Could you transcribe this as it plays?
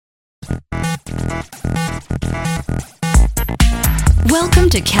Welcome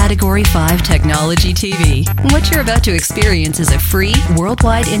to Category 5 Technology TV. What you're about to experience is a free,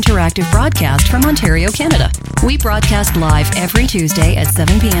 worldwide interactive broadcast from Ontario, Canada. We broadcast live every Tuesday at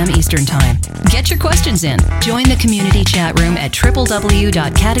 7 p.m. Eastern Time. Get your questions in. Join the community chat room at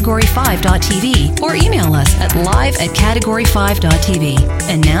www.category5.tv or email us at live@category5.tv.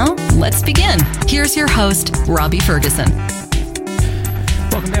 And now, let's begin. Here's your host, Robbie Ferguson.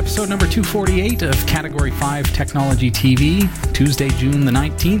 Welcome to episode number 248 of Category 5 Technology TV, Tuesday, June the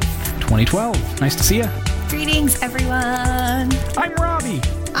 19th, 2012. Nice to see you. Greetings, everyone. I'm Robbie.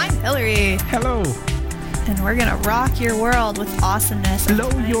 I'm Hillary. Hello. And we're going to rock your world with awesomeness. Blow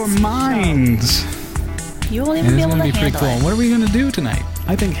your minds. You won't even be able to handle pretty cool. it. What are we going to do tonight?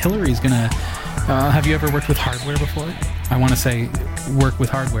 I think Hillary's going to... have you ever worked with hardware before? I want to say work with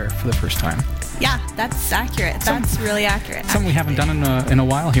hardware for the first time. Yeah, that's accurate. That's really accurate. Something we haven't done in a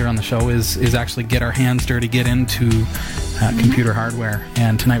while here on the show is actually get our hands dirty, get into computer hardware.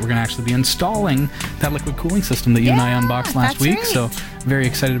 And tonight we're going to actually be installing that liquid cooling system that you and I unboxed last week. Right. So very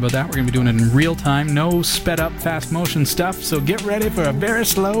excited about that. We're going to be doing it in real time. No sped up, fast motion stuff. So get ready for a very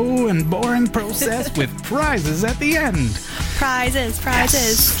slow and boring process with prizes at the end. Prizes.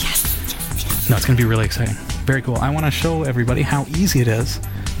 Yes. No, it's going to be really exciting. Very cool. I want to show everybody how easy it is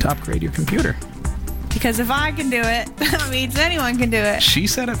to upgrade your computer. Because if I can do it, that means anyone can do it. She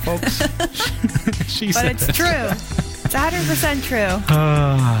said it, folks. But it's true. It's 100% true.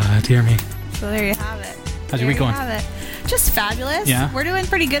 Oh, dear me. So there you have it. How's your week going? Just fabulous. Yeah. We're doing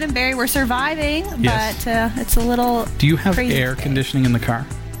pretty good in Barrie. We're surviving, yes. But it's a little Do you have crazy air conditioning in the car?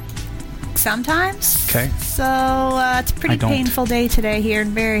 Sometimes. Okay. So it's a pretty painful day today here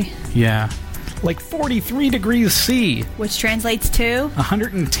in Barrie. Yeah. Like 43 degrees C. Which translates to?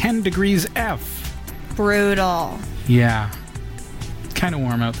 110 degrees F. Brutal. Yeah. Kind of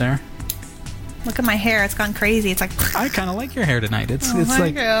warm out there. Look at my hair. It's gone crazy. It's like... I kind of like your hair tonight. It's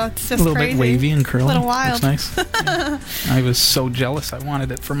like it's just a little crazy. bit wavy and curly. A little wild. It's nice. Yeah. I was so jealous. I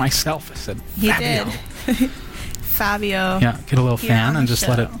wanted it for myself. I said, Fabio. You did. Fabio. Yeah, get a little fan and just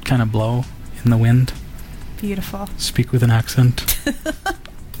let it kind of blow in the wind. Beautiful. Speak with an accent.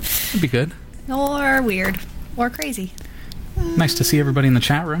 It'd be good. Or weird. Or crazy. Nice to see everybody in the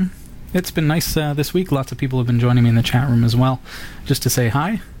chat room. It's been nice this week. Lots of people have been joining me in the chat room as well. Just to say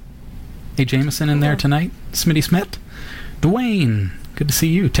hi. Hey, Jameson in there tonight. Smitty Smith. Dwayne. Good to see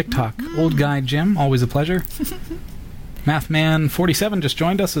you. TikTok. Old guy Jim. Always a pleasure. Mathman47 just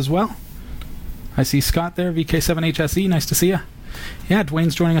joined us as well. I see Scott there. VK7HSE. Nice to see you. Yeah,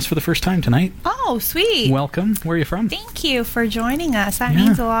 Dwayne's joining us for the first time tonight. Oh, sweet. Welcome. Where are you from? Thank you for joining us. That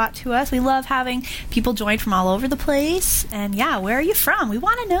means a lot to us. We love having people join from all over the place. And yeah, where are you from? We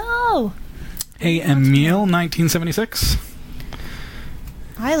want to know. Hey, Emil, 1976.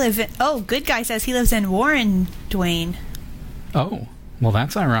 I live in... Oh, Good Guy says he lives in Warren, Dwayne. Oh, well,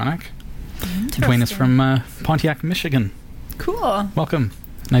 that's ironic. Dwayne is from Pontiac, Michigan. Cool. Welcome.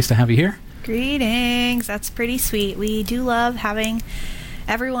 Nice to have you here. Greetings. That's pretty sweet. We do love having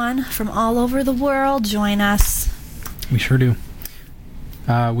everyone from all over the world join us. We sure do.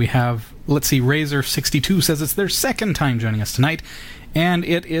 We have, let's see, Razor62 says it's their second time joining us tonight, and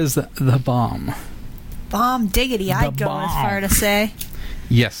it is the bomb. Bomb diggity, I'd go as far to say.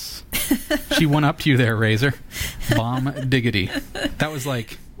 Yes. She went up to you there, Razor. Bomb diggity. That was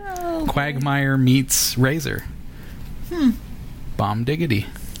like Quagmire meets Razor. Bomb diggity.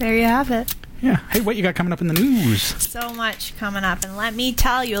 There you have it. Yeah. Hey, what you got coming up in the news? So much coming up, and let me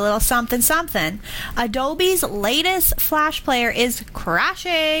tell you a little something. Adobe's latest Flash player is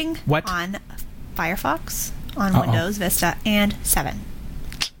crashing on Firefox, on Windows Vista, and 7.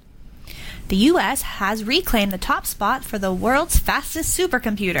 The U.S. has reclaimed the top spot for the world's fastest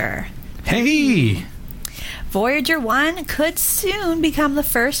supercomputer. Hey! Voyager 1 could soon become the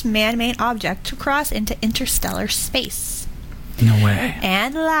first man-made object to cross into interstellar space. No way.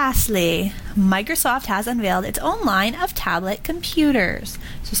 And lastly, Microsoft has unveiled its own line of tablet computers.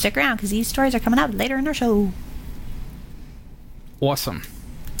 So stick around, because these stories are coming up later in our show. Awesome.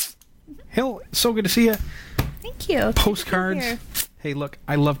 Hill, so good to see you. Thank you. Postcards. Hey, look,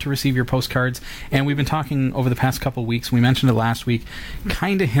 I love to receive your postcards. And we've been talking over the past couple weeks. We mentioned it last week.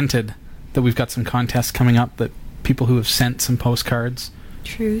 Kind of hinted that we've got some contests coming up that people who have sent some postcards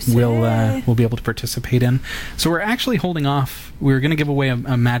will be able to participate in. So we're actually holding off. We're going to give away a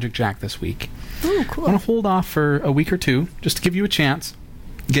Magic Jack this week. Ooh, cool. I want to hold off for a week or two just to give you a chance.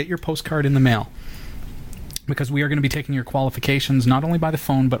 Get your postcard in the mail. Because we are going to be taking your qualifications not only by the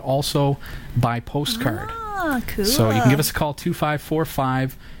phone but also by postcard. Ah, cool. So you can give us a call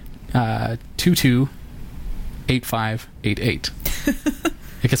 2545 228588.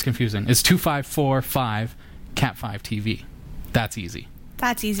 It gets confusing. It's 2545 Cat 5 TV. That's easy.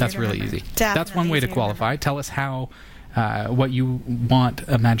 That's easy. That's really easy. Definitely. That's one way to qualify. Tell us how, what you want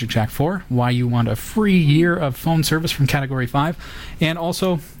a Magic Jack for, why you want a free year of phone service from Category 5, and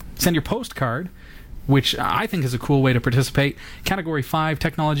also send your postcard, which I think is a cool way to participate. Category 5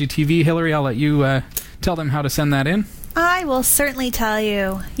 Technology TV. Hillary, I'll let you tell them how to send that in. I will certainly tell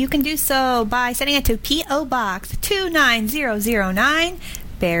you. You can do so by sending it to P.O. Box 29009,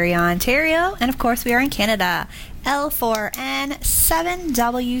 Barrie, Ontario. And, of course, we are in Canada.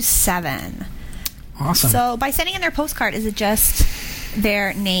 L4N7W7. Awesome. So by sending in their postcard, is it just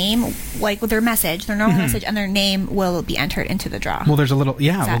their name, like with their message, their normal message, and their name will be entered into the draw? Well, there's a little,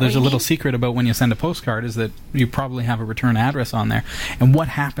 there's a little secret about when you send a postcard is that you probably have a return address on there. And what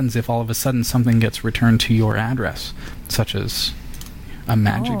happens if all of a sudden something gets returned to your address, such as a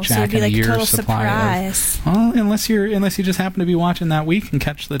Magic Jack and a year's supply of? Well, unless you just happen to be watching that week and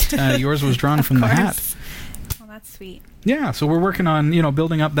catch that yours was drawn from the hat. Well, that's sweet. Yeah, so we're working on,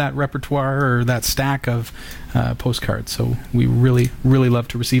 building up that repertoire or that stack of postcards. So we really, really love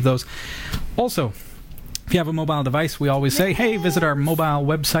to receive those. Also, if you have a mobile device, we always say, hey, visit our mobile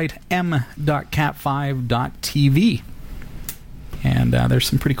website, m.cat5.tv. And there's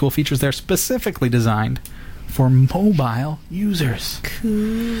some pretty cool features there specifically designed for mobile users.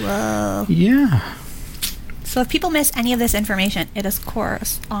 Cool. Yeah. So if people miss any of this information, it is, of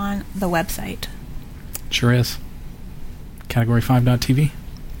course, on the website. Sure is. Category5.tv.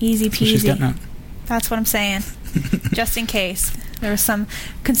 Easy peasy. That's what she's getting at. That's what I'm saying. Just in case. There was some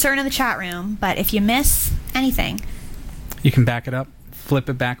concern in the chat room, but if you miss anything... You can back it up, flip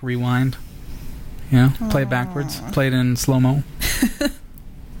it back, rewind. Play it backwards, play it in slow-mo.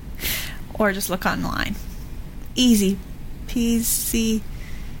 Or just look online. Easy peasy.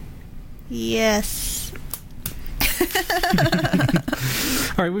 Yes.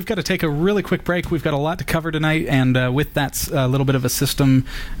 All right, we've got to take a really quick break. We've got a lot to cover tonight, and with that, a little bit of a system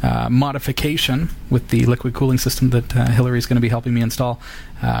modification with the liquid cooling system that Hillary's going to be helping me install.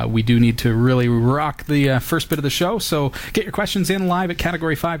 We do need to really rock the first bit of the show, so get your questions in live at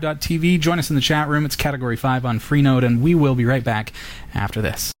category5.tv. Join us in the chat room. It's Category 5 on Freenode, and we will be right back after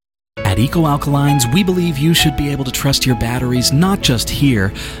this. At Eco Alkalines, we believe you should be able to trust your batteries not just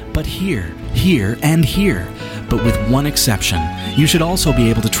here, but here, here, and here. But with one exception, you should also be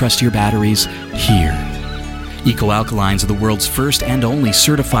able to trust your batteries here. Eco Alkalines are the world's first and only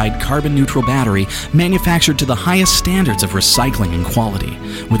certified carbon-neutral battery manufactured to the highest standards of recycling and quality,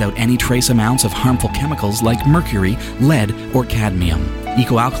 without any trace amounts of harmful chemicals like mercury, lead, or cadmium.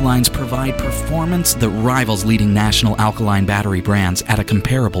 Eco Alkalines provide performance that rivals leading national alkaline battery brands at a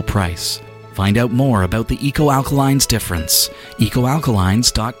comparable price. Find out more about the Eco Alkalines difference.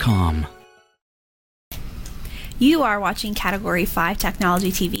 EcoAlkalines.com. You are watching Category 5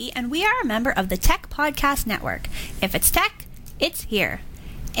 Technology TV, and we are a member of the Tech Podcast Network. If it's tech, it's here.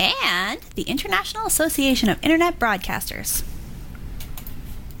 And the International Association of Internet Broadcasters.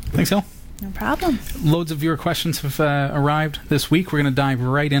 Thanks, Hill. No problem. Loads of viewer questions have arrived this week. We're going to dive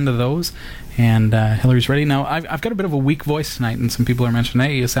right into those. And Hillary's ready. Now, I've got a bit of a weak voice tonight, and some people are mentioning,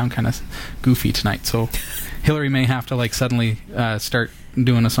 hey, you sound kind of goofy tonight. So Hillary may have to suddenly start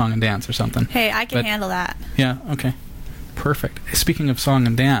doing a song and dance or something. Hey, I can handle that. Yeah, okay. Perfect. Speaking of song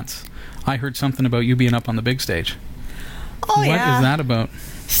and dance, I heard something about you being up on the big stage. Oh, yeah. What is that about?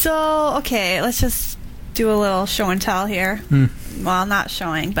 So, okay, let's just do a little show and tell here. Well, not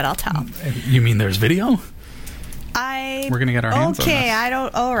showing, but I'll tell. You mean there's video? We're going to get our hands on this. Okay,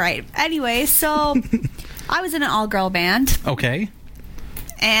 all right. Anyway, so I was in an all-girl band. Okay.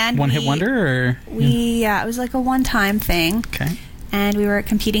 And One-hit wonder? Or? Yeah, it was like a one-time thing. Okay. And we were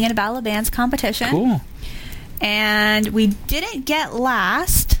competing in a Battle of Bands competition. Cool. And we didn't get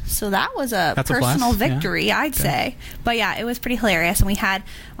last, so that was a personal victory, I'd say. But yeah, it was pretty hilarious. And we had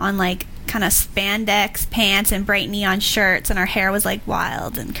on kind of spandex pants and bright neon shirts, and our hair was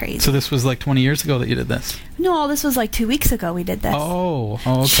wild and crazy. So this was 20 years ago that you did this? No, this was 2 weeks ago we did this. Oh,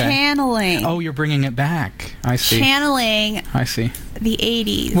 okay. Channeling. Oh, you're bringing it back. I see. Channeling. I see. The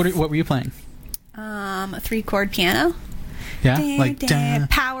 80s. What were you playing? A 3-chord piano. Yeah,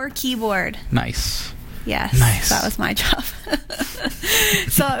 power keyboard. Nice. Yes, nice. That was my job.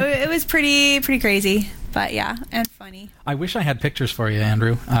 So it was pretty crazy, but yeah, and funny. I wish I had pictures for you,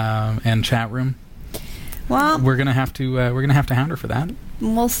 Andrew, and chat room. Well, we're gonna have to hound her for that.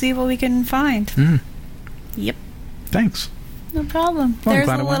 We'll see what we can find. Yep. Thanks. No problem. Well, there's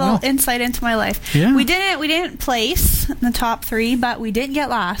a little insight into my life. Yeah. We didn't place in the top 3, but we did get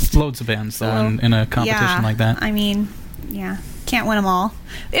last. Loads of bands though in a competition like that. I mean, yeah. Can't win them all.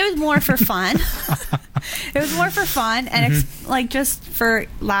 It was more for fun. It was more for fun and like just for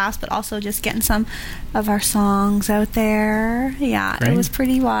laughs, but also just getting some of our songs out there. Yeah, Great. It was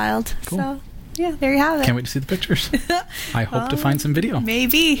pretty wild. Cool. So, yeah, there you have it. Can't wait to see the pictures. I hope to find some video.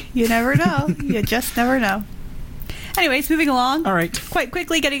 Maybe. You never know. You just never know. Anyways, moving along. All right. Quite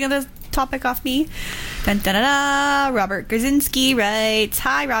quickly, getting this topic off me. Dun, dun, dun, dun. Robert Grzinski writes,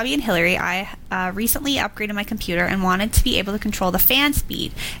 Hi, Robbie and Hillary. I recently upgraded my computer and wanted to be able to control the fan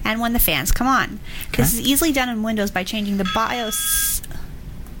speed and when the fans come on. Okay. This is easily done in Windows by changing the BIOS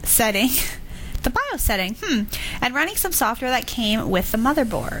setting. And running some software that came with the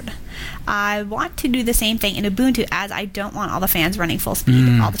motherboard. I want to do the same thing in Ubuntu as I don't want all the fans running full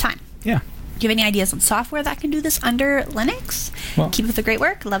speed all the time. Yeah. Do you have any ideas on software that can do this under Linux? Well, keep up the great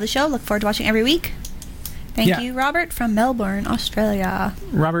work. Love the show. Look forward to watching every week. Thank you, Robert, from Melbourne, Australia.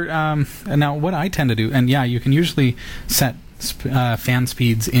 Robert, now what I tend to do, and you can usually set fan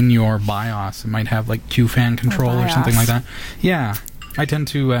speeds in your BIOS. It might have like QFan control or something like that. Yeah, I tend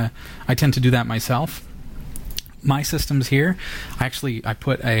to do that myself. My systems here, I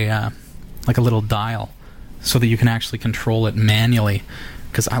put a little dial so that you can actually control it manually,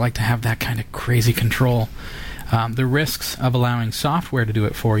 because I like to have that kind of crazy control. The risks of allowing software to do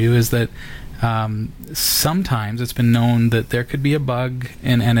it for you is that sometimes it's been known that there could be a bug,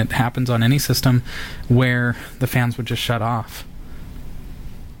 and it happens on any system, where the fans would just shut off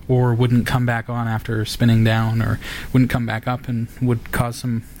or wouldn't come back on after spinning down, or wouldn't come back up and would cause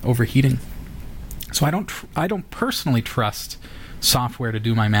some overheating. So I don't personally trust software to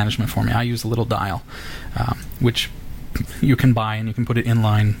do my management for me. I use a little dial, which you can buy, and you can put it in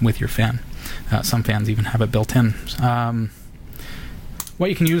line with your fan. Some fans even have it built in. What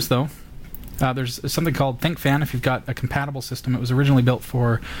you can use, though, there's something called ThinkFan if you've got a compatible system. It was originally built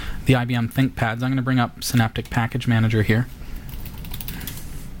for the IBM ThinkPads. I'm going to bring up Synaptic Package Manager here.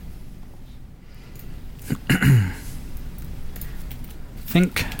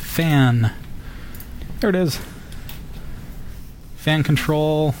 ThinkFan. There it is. Fan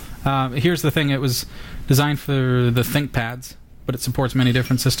control. Here's the thing. It was designed for the ThinkPads, but it supports many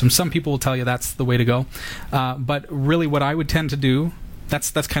different systems. Some people will tell you that's the way to go. But really what I would tend to do,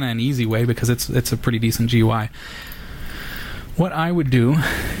 that's kind of an easy way because it's a pretty decent GUI. What I would do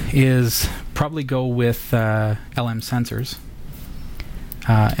is probably go with LM Sensors.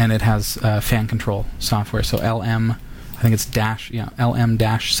 And it has fan control software. So LM, I think it's LM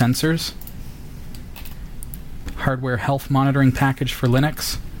Sensors. Hardware health monitoring package for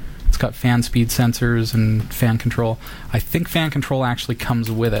Linux. It's got fan speed sensors and fan control. I think fan control actually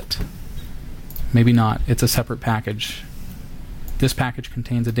comes with it. Maybe not. It's a separate package. This package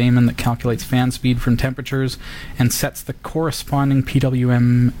contains a daemon that calculates fan speed from temperatures and sets the corresponding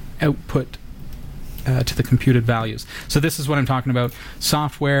PWM output to the computed values. So this is what I'm talking about.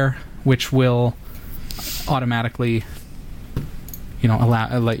 Software which will automatically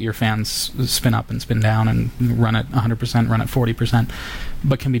let your fans spin up and spin down and run at 100%, run at 40%,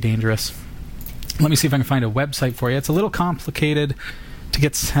 but can be dangerous. Let me see if I can find a website for you. It's a little complicated to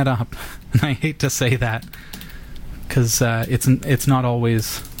get set up, and I hate to say that because it's not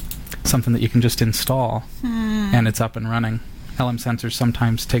always something that you can just install and it's up and running. LM Sensors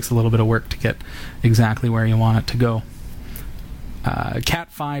sometimes takes a little bit of work to get exactly where you want it to go.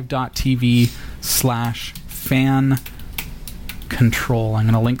 cat5.tv/fan control. I'm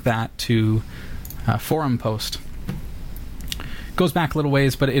going to link that to a forum post. Goes back a little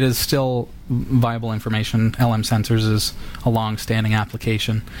ways, but it is still viable information. LM Sensors is a long-standing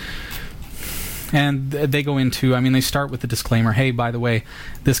application. And they go into, they start with the disclaimer, hey, by the way,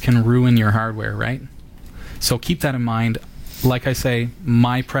 this can ruin your hardware, right? So keep that in mind. Like I say,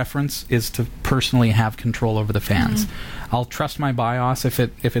 my preference is to personally have control over the fans. I'll trust my BIOS if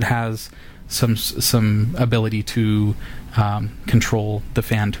it has some ability to control the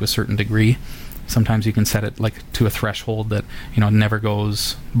fan to a certain degree. Sometimes you can set it to a threshold that never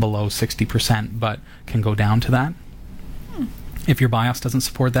goes below 60%, but can go down to that. If your BIOS doesn't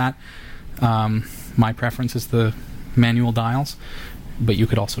support that, my preference is the manual dials, but you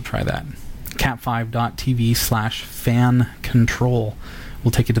could also try that. cat5.tv/fan control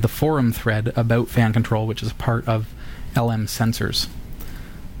will take you to the forum thread about fan control, which is a part of LM Sensors.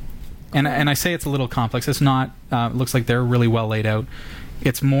 And I say it's a little complex. It's not. It looks like they're really well laid out.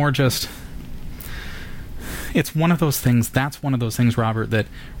 It's more just. It's one of those things. That's one of those things, Robert, that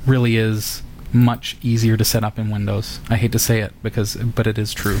really is much easier to set up in Windows. I hate to say it but it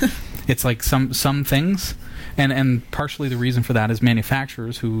is true. It's like some things, and partially the reason for that is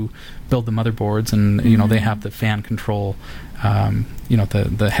manufacturers who build the motherboards, and they have the fan control,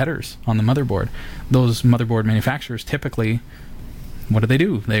 the headers on the motherboard. Those motherboard manufacturers typically what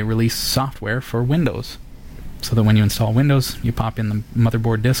do? They release software for Windows. So that when you install Windows, you pop in the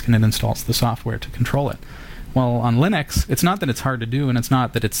motherboard disk and it installs the software to control it. Well, on Linux, it's not that it's hard to do, and it's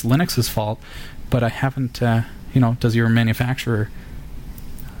not that it's Linux's fault, but I haven't, does your manufacturer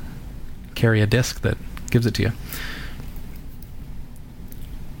carry a disk that gives it to you?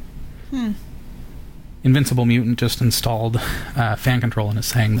 Invincible Mutant just installed fan control and is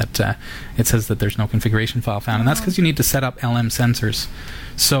saying that it says that there's no configuration file found, and that's because you need to set up LM sensors.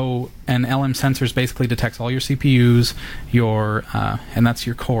 So an LM sensors basically detects all your CPUs, and that's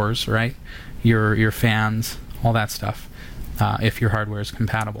your cores, right? Your fans, all that stuff, if your hardware is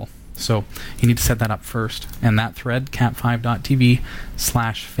compatible. So you need to set that up first, and that thread,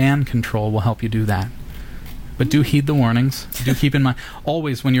 cat5.tv/fan control, will help you do that. But do heed the warnings. Do keep in mind,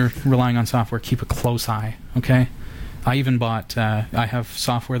 always when you're relying on software, keep a close eye, okay? I even bought, I have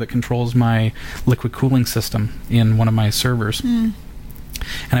software that controls my liquid cooling system in one of my servers. And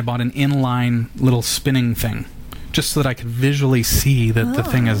I bought an inline little spinning thing, just so that I could visually see that the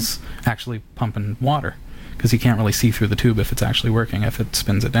thing is actually pumping water, because you can't really see through the tube if it's actually working, if it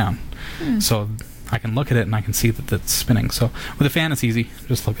spins it down. So I can look at it and I can see that it's spinning. So with a fan, it's easy.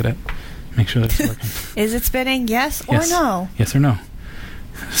 Just look at it. Make sure that it's working. Is it spinning? Yes or no? Yes or no.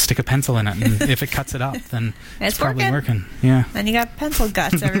 Stick a pencil in it, and if it cuts it up, then it's probably working. Yeah. And you got pencil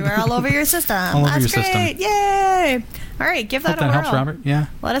guts everywhere, all over your system. All over your system. That's great. Yay! All right, give that a whirl. Hope that helps, Robert. Yeah.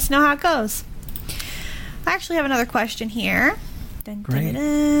 Let us know how it goes. I actually have another question here.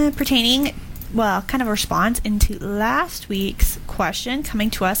 Pertaining, well, kind of a response into last week's question coming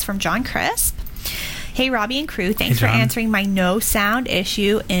to us from John Crisp. Hey, Robbie and crew, thanks for answering my no sound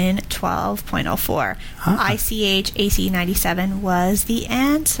issue in 12.04. ICH AC97 was the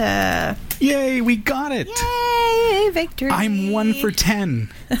answer. Yay, we got it. Yay, victory. I'm 1 for 10.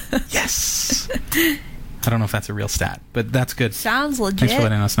 Yes. I don't know if that's a real stat, but that's good. Sounds legit. Thanks for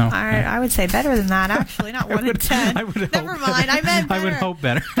letting us know. I would say better than that, actually. Not 1 in 10. Never mind. I meant better. I would hope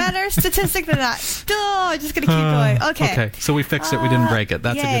better. Better statistic than that. I'm just going to keep going. Okay, so we fixed it. We didn't break it.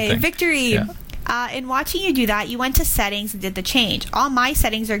 That's a good thing. Victory. Yeah. In watching you do that, you went to settings and did the change. All my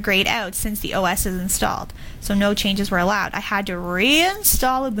settings are grayed out since the OS is installed, so no changes were allowed. I had to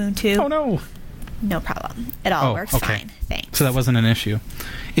reinstall Ubuntu. Oh, no. No problem. It all works fine. Thanks. So that wasn't an issue.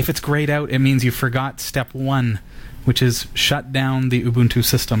 If it's grayed out, it means you forgot step 1, which is shut down the Ubuntu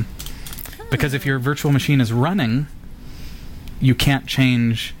system. Because if your virtual machine is running, you can't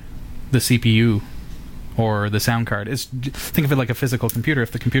change the CPU or the sound card. Think of it like a physical computer.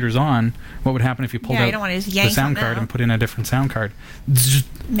 If the computer's on, what would happen if you pulled out the sound card and put in a different sound card?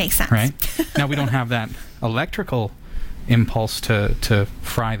 Makes sense. Right? Now, we don't have that electrical impulse to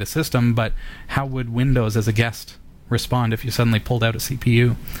fry the system, but how would Windows as a guest respond if you suddenly pulled out a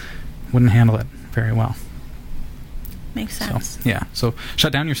CPU? Wouldn't handle it very well. Makes sense. So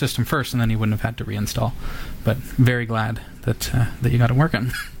shut down your system first, and then you wouldn't have had to reinstall. But very glad that you got it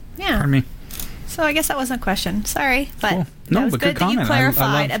working. Yeah. Pardon me. So I guess that wasn't a question. Sorry, but cool. that was good that you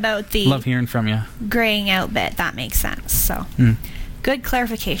clarified about the love hearing from you. Graying out bit. That makes sense. So good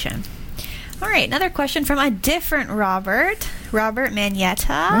clarification. All right, another question from a different Robert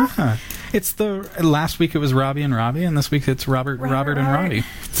Manietta. It's last week it was Robbie, and this week it's Robert and Robbie.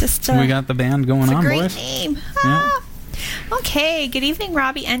 We got the band going on, great boys. Name. Okay, good evening,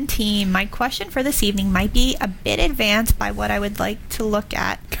 Robbie and team. My question for this evening might be a bit advanced by what I would like to look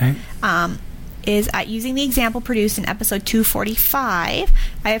at. Okay. Is at using the example produced in episode 245,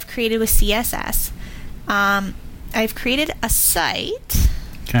 I have created with CSS. I've created a site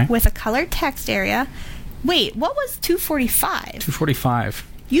with a colored text area. Wait, what was 245? 245.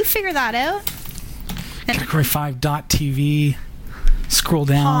 You figure that out. Category5.tv. Scroll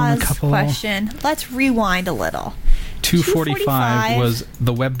down a couple. Question. Let's rewind a little. 245 was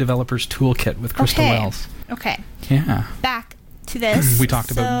the Web Developers Toolkit with Crystal Wells. Okay. Yeah. Back to this. We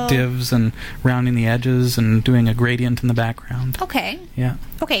talked about divs and rounding the edges and doing a gradient in the background. Okay. Yeah.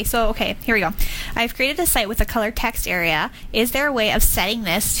 Okay, here we go. I've created a site with a colored text area. Is there a way of setting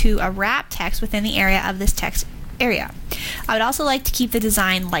this to a wrap text within the area of this text area? I would also like to keep the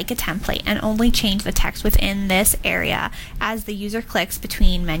design like a template and only change the text within this area as the user clicks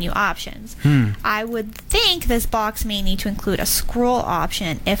between menu options. I would think this box may need to include a scroll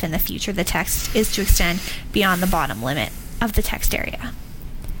option if in the future the text is to extend beyond the bottom limit of the text area.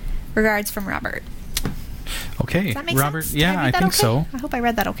 Regards from Robert. Okay, does that make Robert. Sense? Yeah, I think so. I hope I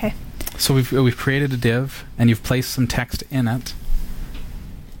read that okay. So we've created a div and you've placed some text in it.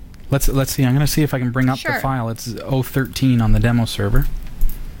 Let's see. I'm going to see if I can bring up the file. It's 013 on the demo server.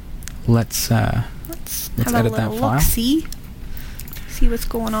 Let's edit that file. See what's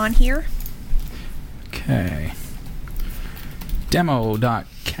going on here. Okay. demo.cat,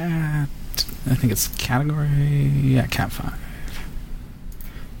 I think it's Cat5.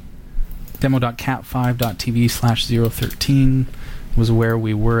 Demo.cat5.tv/013 was where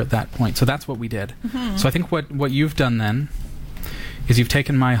we were at that point. So that's what we did. Mm-hmm. So I think what you've done then is you've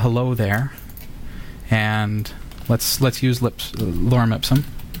taken my hello there, and let's use lorem ipsum.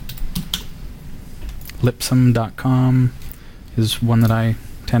 Lipsum.com is one that I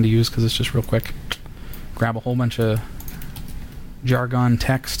tend to use because it's just real quick. Grab a whole bunch of jargon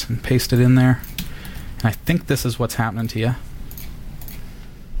text and paste it in there. And I think this is what's happening to you.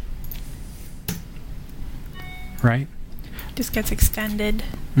 Right? Just gets extended.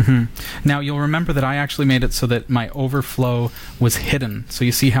 Mm-hmm. Now you'll remember that I actually made it so that my overflow was hidden. So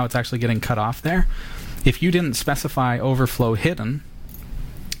you see how it's actually getting cut off there? If you didn't specify overflow hidden,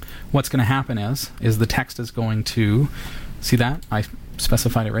 what's going to happen is the text is going to, see that? I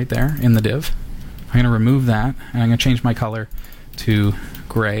specified it right there in the div. I'm going to remove that, and I'm going to change my color to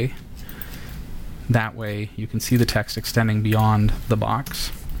gray. That way you can see the text extending beyond the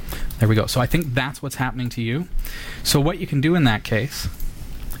box. There we go. So I think that's what's happening to you. So what you can do in that case,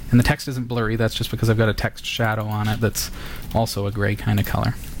 and the text isn't blurry, that's just because I've got a text shadow on it that's also a gray kind of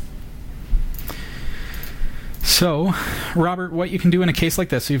color. So, Robert, what you can do in a case like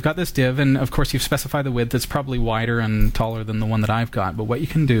this, so you've got this div, and of course you've specified the width. It's probably wider and taller than the one that I've got, but what you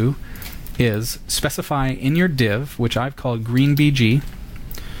can do is specify in your div, which I've called green BG,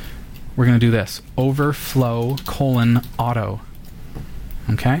 we're going to do this, overflow : auto.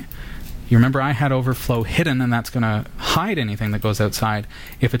 Okay? You remember I had overflow hidden, and that's going to hide anything that goes outside.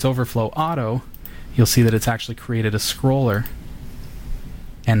 If it's overflow auto, you'll see that it's actually created a scroller.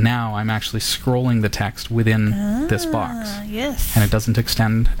 And now I'm actually scrolling the text within this box. Yes. And it doesn't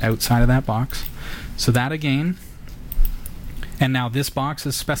extend outside of that box. So that again. And now this box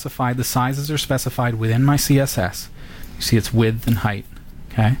is specified, the sizes are specified within my CSS. You see its width and height.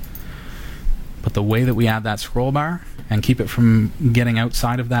 Okay? But the way that we add that scroll bar and keep it from getting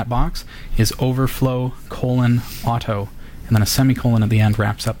outside of that box is overflow : auto. And then a semicolon at the end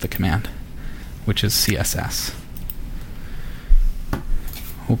wraps up the command, which is CSS.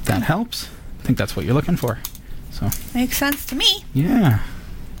 Hope that helps. I think that's what you're looking for. So makes sense to me. Yeah.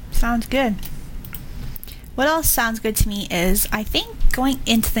 Sounds good. What else sounds good to me is, I think, going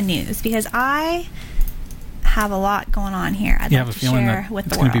into the news, because I have a lot going on here. I'd like to share with the world.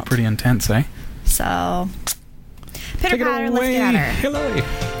 It's going to be pretty intense, eh? So, pitter-patter, let's get at her. Hello.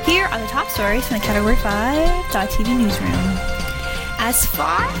 Here are the top stories from the Category5.tv newsroom. As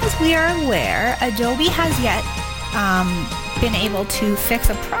far as we are aware, Adobe has yet been able to fix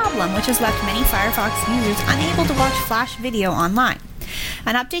a problem which has left many Firefox users unable to watch Flash video online.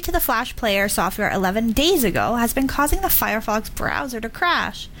 An update to the Flash Player software 11 days ago has been causing the Firefox browser to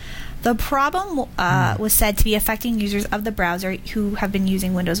crash. The problem was said to be affecting users of the browser who have been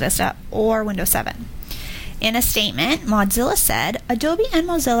using Windows Vista or Windows 7. In a statement, Mozilla said, Adobe and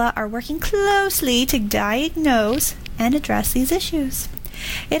Mozilla are working closely to diagnose and address these issues.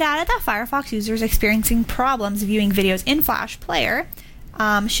 It added that Firefox users experiencing problems viewing videos in Flash Player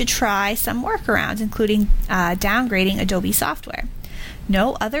should try some workarounds, including downgrading Adobe software.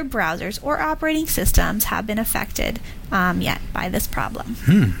 No other browsers or operating systems have been affected yet by this problem.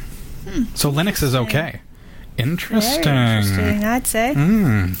 So Linux is okay. Interesting. Very interesting, I'd say.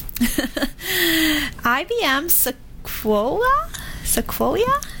 IBM Sequoia? Is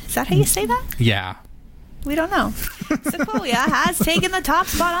that how you say that? Yeah. We don't know. Sequoia has taken the top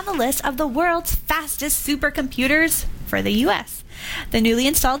spot on the list of the world's fastest supercomputers for the U.S. The newly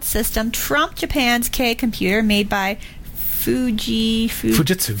installed system trumped Japan's K computer made by Fujitsu,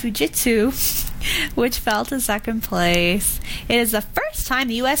 which fell to second place. It is the first time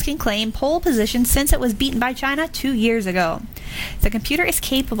the U.S. can claim pole position since it was beaten by China 2 years ago. The computer is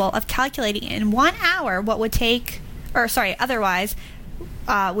capable of calculating in 1 hour what would take, otherwise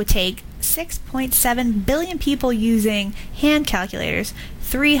would take 6.7 billion people using hand calculators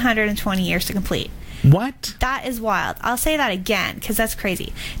 320 years to complete. What? That is wild. I'll say that again because that's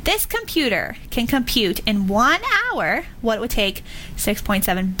crazy. This computer can compute in 1 hour what it would take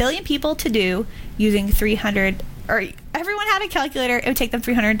 6.7 billion people to do using 300, or everyone had a calculator, it would take them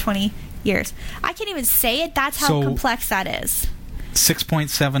 320 years. I can't even say it. That's how complex that is.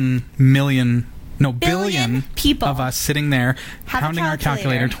 6.7 million, billion people of us sitting there pounding our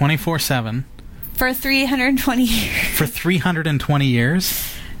calculator 24/7 for 320 years. For 320 years.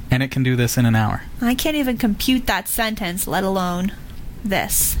 And it can do this in an hour. I can't even compute that sentence, let alone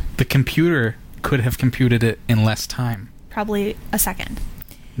this. The computer could have computed it in less time. Probably a second.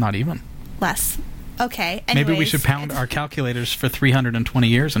 Not even. Less. Okay. Anyways, maybe we should pound our calculators for 320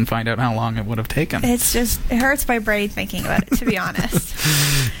 years and find out how long it would have taken. It hurts my brain thinking about it, to be honest.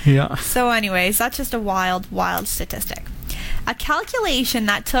 Yeah. So anyways, that's just a wild, wild statistic. A calculation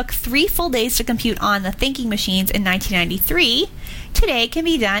that took 3 full days to compute on the thinking machines in 1993 today can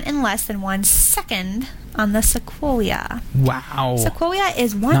be done in less than 1 second on the Sequoia. Wow. Sequoia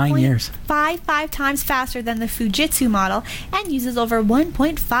is 1.55 times faster than the Fujitsu model and uses over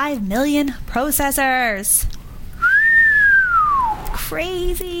 1.5 million processors.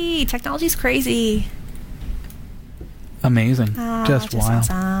 Crazy. Technology's crazy. Amazing. Just wild.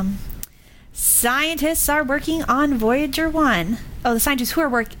 Awesome. Scientists are working on Voyager 1. The scientists who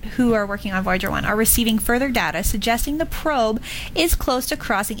are working on Voyager 1 are receiving further data suggesting the probe is close to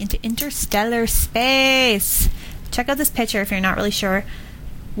crossing into interstellar space. Check out this picture if you're not really sure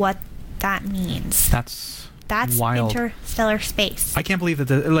what that means. That's wild. Interstellar space. I can't believe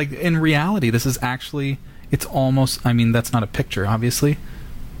that, in reality, this is actually, it's almost, I mean, that's not a picture, obviously,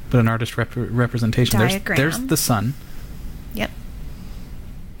 but an artist representation. Diagram. There's the sun. Yep.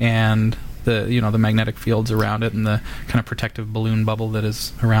 And the magnetic fields around it and the kind of protective balloon bubble that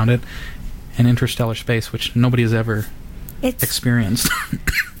is around it, and interstellar space, which nobody has ever experienced.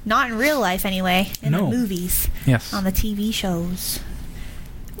 Not in real life, anyway. In the movies. Yes. On the TV shows.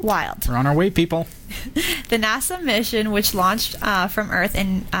 Wild. We're on our way, people. The NASA mission, which launched from Earth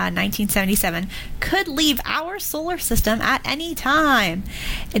in 1977, could leave our solar system at any time.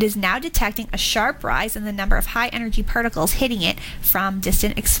 It is now detecting a sharp rise in the number of high-energy particles hitting it from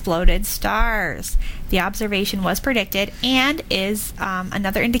distant exploded stars. The observation was predicted and is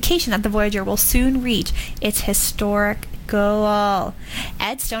another indication that the Voyager will soon reach its historic goal.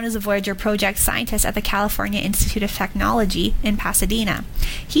 Ed Stone is a Voyager project scientist at the California Institute of Technology in Pasadena.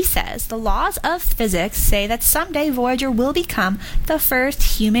 He says the laws of physics say that someday Voyager will become the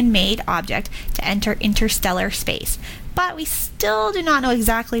first human-made object to enter interstellar space, but we still do not know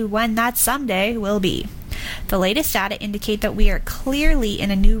exactly when that someday will be. The latest data indicate that we are clearly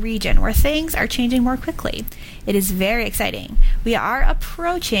in a new region where things are changing more quickly. It is very exciting. We are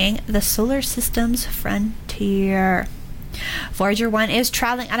approaching the solar system's frontier. Voyager 1 is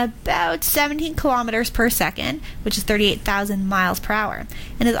traveling at about 17 kilometers per second, which is 38,000 miles per hour,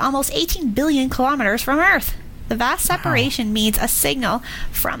 and is almost 18 billion kilometers from Earth. The vast separation means a signal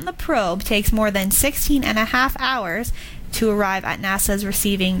from the probe takes more than 16 and a half hours to arrive at NASA's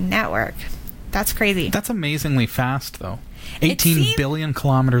receiving network. That's crazy. That's amazingly fast, though. 18 billion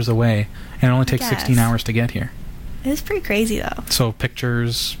kilometers away, and it only takes 16 hours to get here. It's pretty crazy, though. So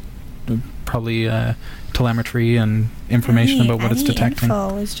pictures, probably telemetry and information about what it's detecting.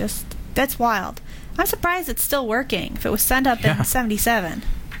 Info is just, that's wild. I'm surprised it's still working if it was sent up in 77.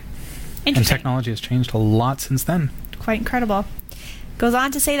 And technology has changed a lot since then. Quite incredible. Goes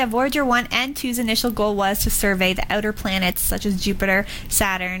on to say that Voyager 1 and 2's initial goal was to survey the outer planets such as Jupiter,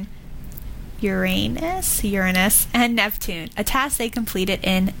 Saturn, Uranus, and Neptune, a task they completed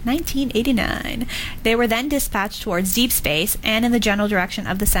in 1989. They were then dispatched towards deep space and in the general direction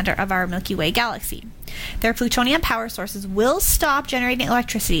of the center of our Milky Way galaxy. Their plutonium power sources will stop generating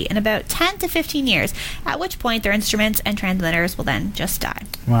electricity in about 10 to 15 years, at which point their instruments and transmitters will then just die.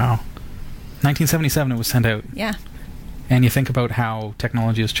 Wow. 1977 it was sent out. Yeah. And you think about how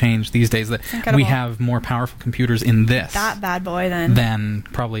technology has changed these days, that we have more powerful computers in this. That bad boy than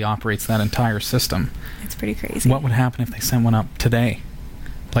probably operates that entire system. It's pretty crazy. What would happen if they sent one up today?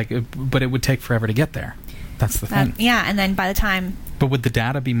 But it would take forever to get there. That's the thing. Yeah, and then by the time... But would the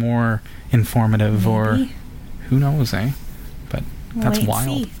data be more informative, or who knows, eh? But that's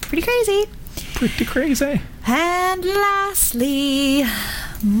wild. Pretty crazy. Pretty crazy. And lastly,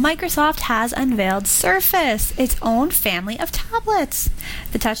 Microsoft has unveiled Surface, its own family of tablets.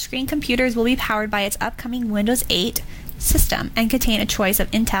 The touchscreen computers will be powered by its upcoming Windows 8 system and contain a choice of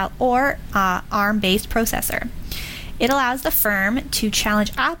Intel or ARM-based processor. It allows the firm to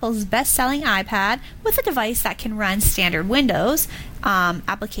challenge Apple's best-selling iPad with a device that can run standard Windows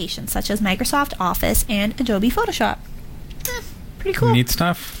applications such as Microsoft Office and Adobe Photoshop. Pretty cool. Neat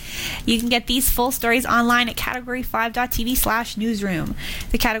stuff. You can get these full stories online at category5.tv/newsroom.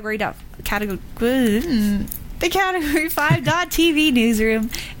 The Category5.tv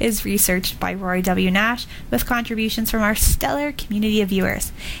newsroom is researched by Rory W. Nash with contributions from our stellar community of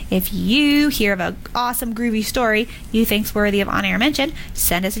viewers. If you hear of an awesome groovy story you think's worthy of on-air mention,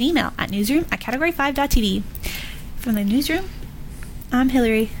 send us an email at newsroom@category5.tv. From the newsroom, I'm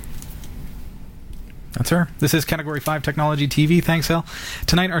Hillary. That's her. This is Category 5 Technology TV. Thanks, El.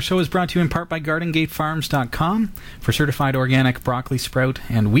 Tonight, our show is brought to you in part by GardenGateFarms.com for certified organic broccoli sprout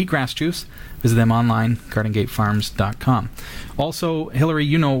and wheatgrass juice. Visit them online, GardenGateFarms.com. Also, Hillary,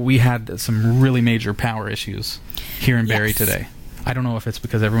 you know we had some really major power issues here in Barrie today. I don't know if it's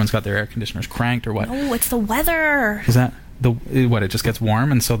because everyone's got their air conditioners cranked or what. No, it's the weather. Is that what? It just gets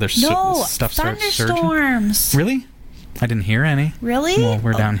warm and so there's stuff starts surging? Thunderstorms. Really? I didn't hear any. Really? Well,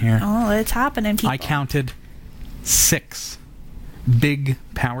 we're down here. Oh, it's happening, people. I counted 6 big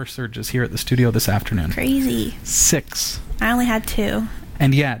power surges here at the studio this afternoon. Crazy. 6. I only had 2.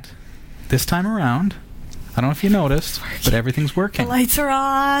 And yet, this time around, I don't know if you noticed, but everything's working. The lights are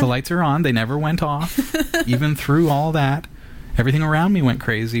on. The lights are on. They never went off. Even through all that, everything around me went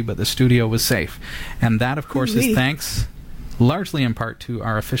crazy, but the studio was safe. And that, of course, is thanks largely in part to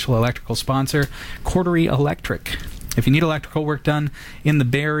our official electrical sponsor, Category Electric. If you need electrical work done in the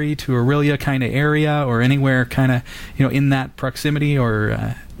Barrie to Orillia kind of area or anywhere kind of, in that proximity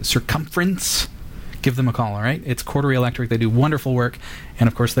or circumference, give them a call, all right? It's Category Electric. They do wonderful work. And,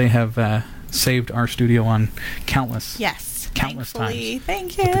 of course, they have saved our studio on countless times. Thank you.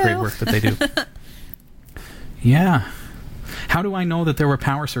 With the great work that they do. Yeah. How do I know that there were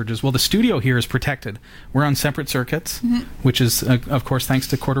power surges? Well, the studio here is protected. We're on separate circuits, which is, of course, thanks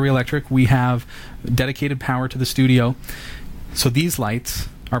to Category Electric. We have dedicated power to the studio. So these lights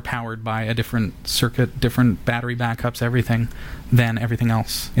are powered by a different circuit, different battery backups, everything, than everything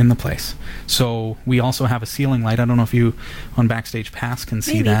else in the place. So we also have a ceiling light. I don't know if you, on Backstage Pass, can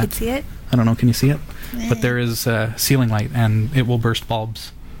see that. Maybe you can see it. I don't know. Can you see it? But there is a ceiling light, and it will burst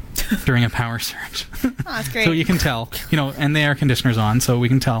bulbs during a power surge. Oh, that's great. So you can tell, and the air conditioner's on, so we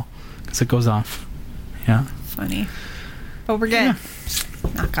can tell because it goes off. Yeah. Funny. But we're good. Yeah.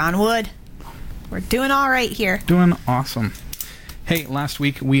 Knock on wood. We're doing all right here. Doing awesome. Hey, last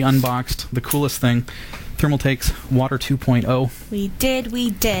week we unboxed the coolest thing, Thermaltake's Water 2.0. We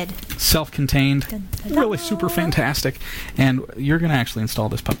did. Self-contained. Dun, dun, dun. Really super fantastic. And you're going to actually install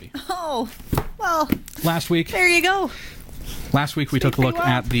this puppy. Oh, well. Last week. There you go. Last week we took a look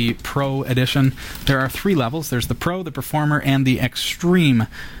at the Pro Edition. There are 3 levels. There's the Pro, the Performer, and the Extreme.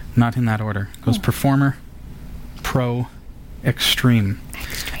 Not in that order. It goes Performer, Pro, Extreme.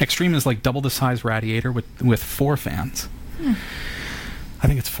 Extreme is like double the size radiator with 4 fans. I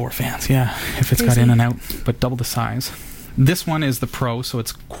think it's 4 fans, yeah, if it's got in and out, but double the size. This one is the Pro, so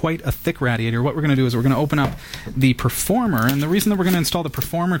it's quite a thick radiator. What we're going to do is we're going to open up the Performer, and the reason that we're going to install the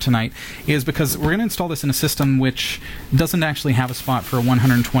Performer tonight is because we're going to install this in a system which doesn't actually have a spot for a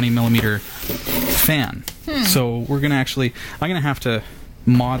 120 millimeter fan. So we're going to I'm going to have to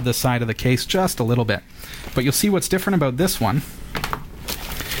mod the side of the case just a little bit. But you'll see what's different about this one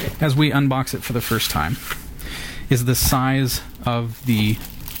as we unbox it for the first time is the size of the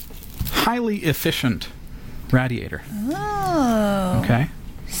highly efficient radiator. Oh. Okay.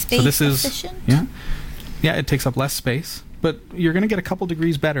 Space so this efficient? is yeah, it takes up less space, but you're going to get a couple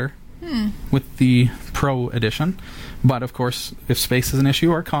degrees better with the Pro Edition. But of course, if space is an issue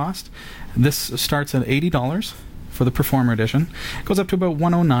or cost, this starts at $80 for the Performer Edition. It goes up to about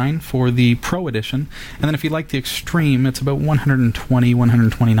 $109 for the Pro Edition, and then if you like the Extreme, it's about $120,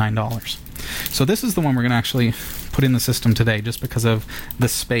 $129. So this is the one we're going to actually put in the system today just because of the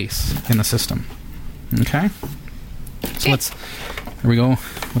space in the system. Okay? So there we go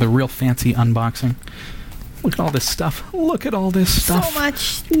with a real fancy unboxing. Look at all this stuff. Look at all this stuff. So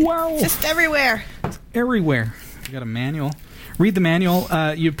much. Wow. Just everywhere. It's everywhere. We got a manual. Read the manual.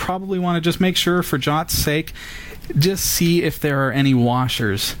 You probably want to just make sure, for Jot's sake, just see if there are any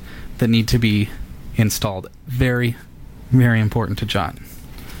washers that need to be installed. Very, very important to Jot.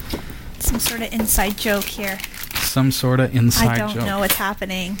 Some sort of inside joke here. Some sort of inside joke. I don't know what's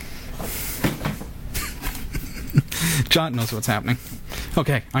happening. Jot knows what's happening.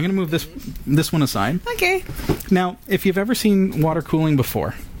 Okay, I'm going to move this one aside. Okay. Now, if you've ever seen water cooling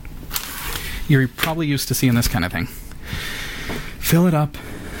before, you're probably used to seeing this kind of thing. Fill it up,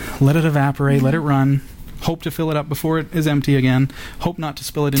 let it evaporate, let it run, hope to fill it up before it is empty again, hope not to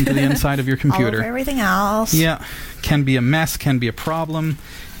spill it into the inside of your computer. All over everything else. Yeah, can be a mess, can be a problem.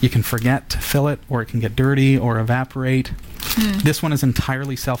 You can forget to fill it, or it can get dirty or evaporate. This one is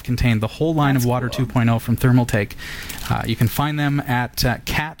entirely self-contained. The whole line of Water 2.0 from Thermaltake. You can find them at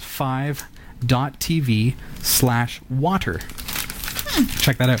cat5.tv/water.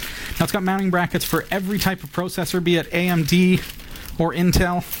 Check that out. Now, it's got mounting brackets for every type of processor, be it AMD or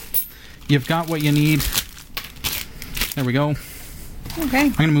Intel. You've got what you need. There we go. Okay.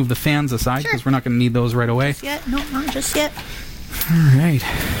 I'm going to move the fans aside because we're not going to need those right away. Just yet? No, not just yet. All right.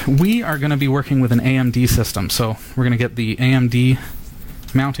 We are going to be working with an AMD system, so we're going to get the AMD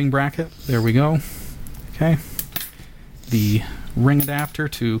mounting bracket. There we go. Okay. The ring adapter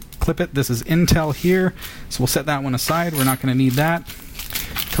to clip it. This is Intel here, so we'll set that one aside. We're not going to need that.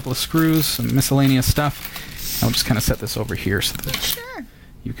 A couple of screws, some miscellaneous stuff. I'll just kind of set this over here so that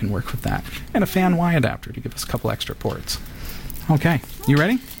you can work with that. And a fan Y adapter to give us a couple extra ports. Okay, you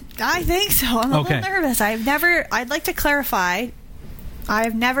ready? I think so. I'm a little nervous. I'd like to clarify,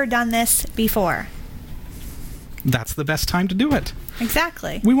 I've never done this before. That's the best time to do it.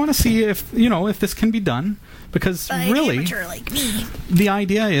 Exactly. We want to see if this can be done, because really, amateur like me. The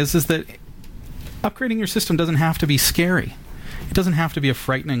idea is that upgrading your system doesn't have to be scary. It doesn't have to be a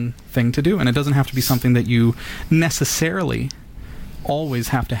frightening thing to do, and it doesn't have to be something that you necessarily always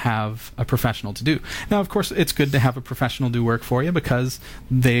have to have a professional to do. Now, of course, it's good to have a professional do work for you because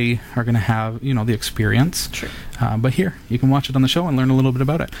they are going to have, the experience. True. But here, you can watch it on the show and learn a little bit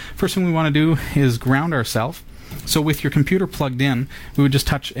about it. First thing we want to do is ground ourselves. So with your computer plugged in, we would just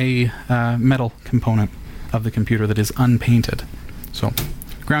touch a metal component of the computer that is unpainted. So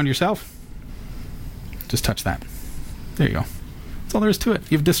ground yourself. Just touch that. There you go. That's all there is to it.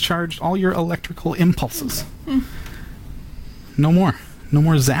 You've discharged all your electrical impulses. No more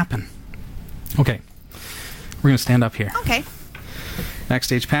zapping. Okay. We're going to stand up here. Okay.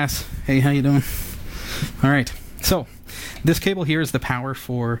 Backstage pass. Hey, how you doing? All right. So, this cable here is the power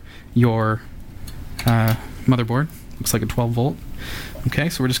for your motherboard. Looks like a 12 volt. Okay,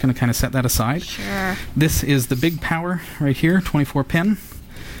 so we're just going to kind of set that aside. Sure. This is the big power right here, 24 pin.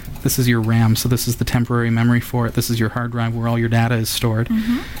 This is your RAM, so this is the temporary memory for it. This is your hard drive where all your data is stored.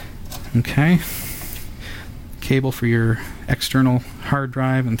 Okay. Cable for your external hard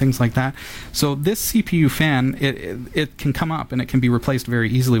drive and things like that. So this CPU fan, it can come up and it can be replaced very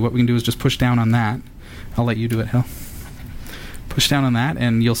easily. What we can do is just push down on that. I'll let you do it, Hill. Push down on that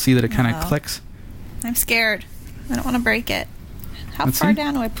and you'll see that it kind of clicks. I'm scared. I don't want to break it. How far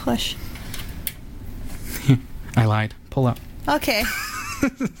down do I push? I lied. Pull up. Okay.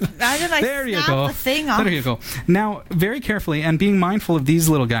 There you go. The thing off. There you go. Now, very carefully, and being mindful of these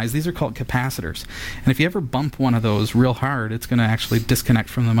little guys, these are called capacitors. And if you ever bump one of those real hard, it's going to actually disconnect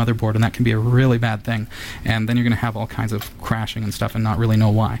from the motherboard, and that can be a really bad thing. And then you're going to have all kinds of crashing and stuff and not really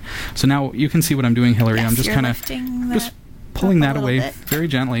know why. So now you can see what I'm doing, Hillary. Yes, I'm just kind of just pulling that away bit. very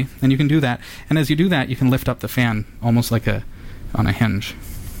gently, and you can do that. And as you do that, you can lift up the fan almost like on a hinge.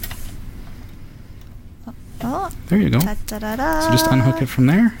 Oh. There you go. Da-da-da-da. So just unhook it from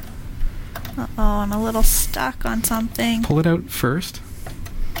there. I'm a little stuck on something. Pull it out first.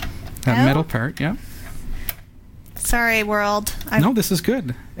 That metal part, yeah. Sorry, world. No, this is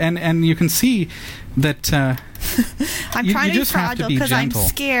good. And you can see that I'm trying to be just have to fragile be because I'm gentle.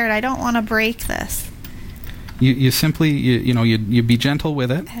 scared. I don't want to break this. You simply, you be gentle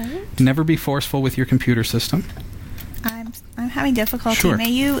with it. Never be forceful with your computer system. I'm having difficulty. Sure. May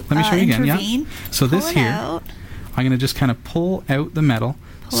you Let me show you again. intervene? Yeah. So this here, I'm going to just kind of pull out the metal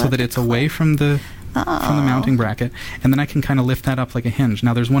so that it's away from the mounting bracket, and then I can kind of lift that up like a hinge.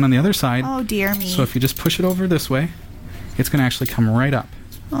 Now there's one on the other side. Oh dear me. So if you just push it over this way, it's going to actually come right up.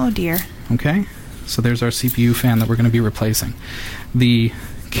 Oh dear. Okay? So there's our CPU fan that we're going to be replacing. The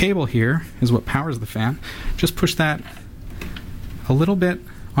cable here is what powers the fan. Just push that a little bit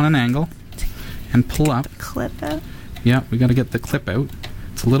on an angle and pull up. Clip out. Yeah, we got to get the clip out.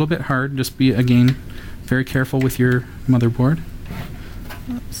 It's a little bit hard. Just be, again, very careful with your motherboard.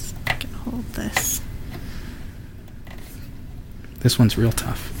 Oops, I can hold this. This one's real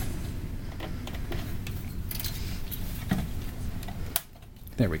tough.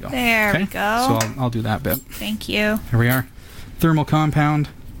 There we go. There we go. So I'll do that bit. Thank you. Here we are. Thermal compound.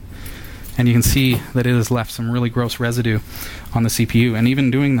 And you can see that it has left some really gross residue on the CPU. And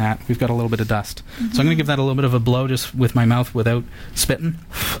even doing that, we've got a little bit of dust. So I'm going to give that a little bit of a blow just with my mouth without spitting.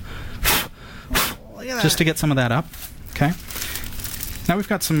 Just to get some of that up. Okay. Now we've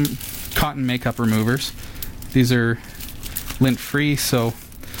got some cotton makeup removers. These are lint-free, so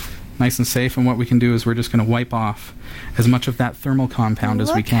nice and safe. And what we can do is we're just going to wipe off as much of that thermal compound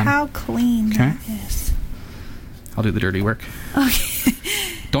as we can. Look how clean that is. I'll do the dirty work. Okay.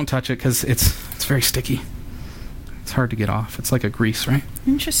 Don't touch it because it's very sticky. It's hard to get off. It's like a grease, right?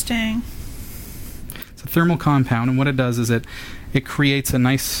 Interesting. It's a thermal compound, and what it does is it creates a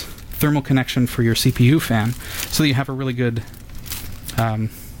nice thermal connection for your CPU fan, so that you have a really good.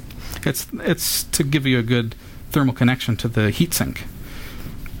 It's to give you a good thermal connection to the heatsink.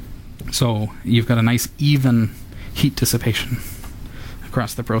 So you've got a nice even heat dissipation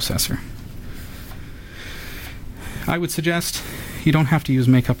across the processor. I would suggest you don't have to use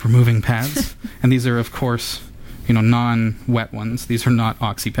makeup removing pads, and these are, of course, non-wet ones. These are not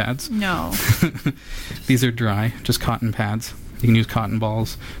oxy pads. No. These are dry, just cotton pads. You can use cotton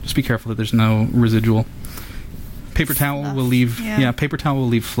balls. Just be careful that there's no residual. Paper towel will leave. Yeah, paper towel will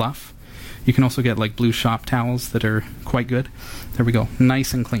leave fluff. You can also get like blue shop towels that are quite good. There we go.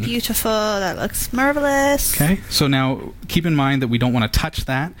 Nice and clean. Beautiful. That looks marvelous. Okay. So now keep in mind that we don't want to touch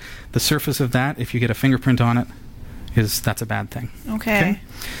that. The surface of that, if you get a fingerprint on it, that's a bad thing. Okay.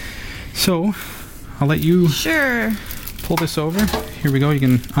 So I'll let you pull this over. Here we go. You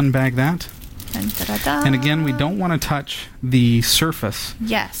can unbag that. Dun, da, da, da. And again, we don't want to touch the surface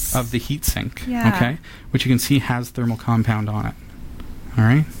of the heatsink. Yeah. Okay. Which you can see has thermal compound on it. All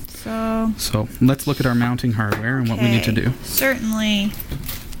right. So let's look at our mounting hardware and what we need to do. Certainly.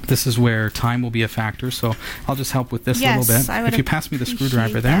 This is where time will be a factor, so I'll just help with this a little bit. I would if you pass me the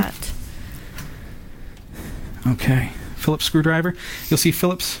screwdriver there. Okay. Phillips screwdriver. You'll see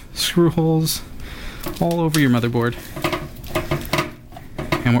Phillips screw holes all over your motherboard.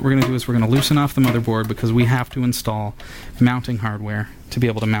 And what we're going to do is we're going to loosen off the motherboard because we have to install mounting hardware to be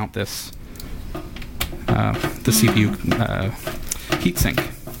able to mount this, the CPU heatsink.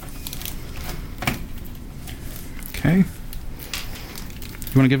 Okay. You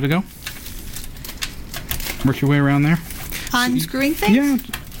want to give it a go? Work your way around there. Unscrewing things? Yeah.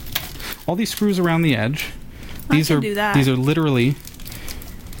 All these screws around the edge. These are literally,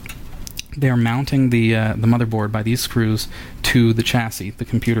 they are mounting the motherboard by these screws to the chassis, the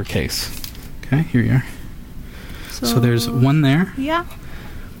computer case. Okay, here you are. So there's one there. Yeah.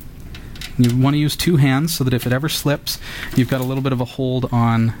 You want to use two hands so that if it ever slips, you've got a little bit of a hold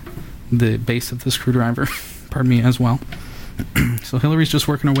on the base of the screwdriver. Pardon me as well. So Hillary's just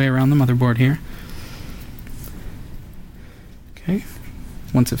working her way around the motherboard here. Okay.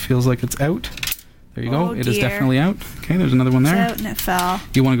 Once it feels like it's out, there you go. It is definitely out. Okay, there's another one there. It's out and it fell.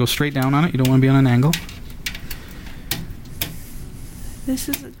 You want to go straight down on it. You don't want to be on an angle. This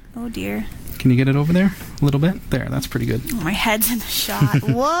is... Oh, dear. Can you get it over there a little bit? There, that's pretty good. Oh, my head's in the shot.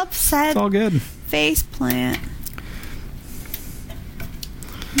 Whoops. It's all good. Face plant.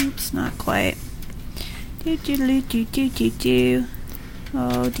 Oops, not quite. Do.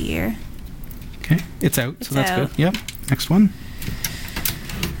 Oh, dear. Okay, it's out, so that's good. Yep, next one.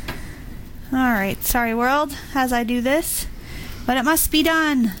 Alright, sorry world, as I do this, but it must be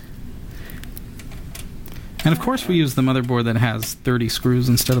done. And of course we use the motherboard that has 30 screws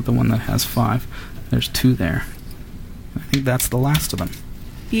instead of the one that has 5. There's 2 there. I think that's the last of them.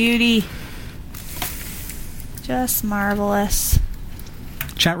 Beauty. Just marvelous.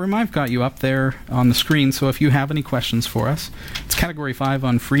 Chat room, I've got you up there on the screen, so if you have any questions for us, it's Category 5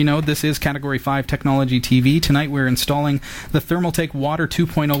 on Freenode. This is Category 5 Technology TV. Tonight we're installing the Thermaltake Water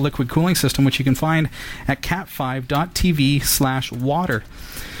 2.0 liquid cooling system, which you can find at cat5.tv/water.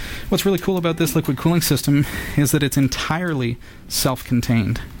 What's really cool about this liquid cooling system is that it's entirely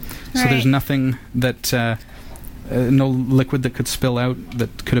self-contained. So there's nothing that, no liquid that could spill out,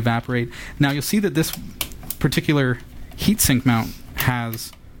 that could evaporate. Now you'll see that this particular heatsink mount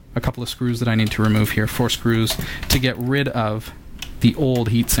has a couple of screws that I need to remove here, 4 screws, to get rid of the old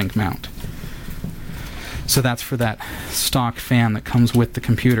heatsink mount. So that's for that stock fan that comes with the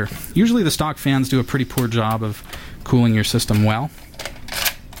computer. Usually the stock fans do a pretty poor job of cooling your system well.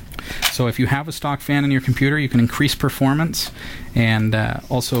 So if you have a stock fan in your computer, you can increase performance and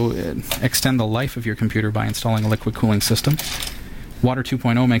also extend the life of your computer by installing a liquid cooling system. Water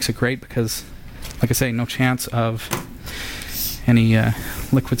 2.0 makes it great because, like I say, no chance of any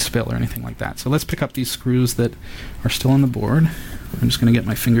liquid spill or anything like that. So let's pick up these screws that are still on the board. I'm just going to get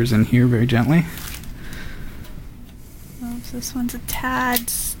my fingers in here very gently. Oops, this one's a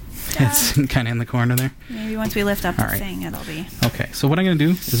tad. It's kind of in the corner there. Maybe once we lift up the thing, it'll be... Okay, so what I'm going to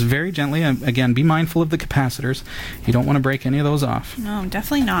do is very gently, again, be mindful of the capacitors. You don't want to break any of those off. No,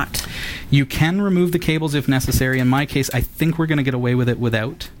 definitely not. You can remove the cables if necessary. In my case, I think we're going to get away with it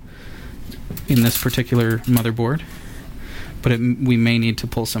without in this particular motherboard. But we may need to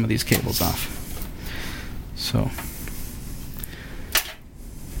pull some of these cables off. So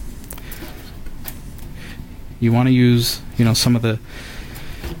you want to use, some of the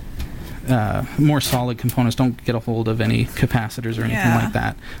more solid components. Don't get a hold of any capacitors or anything like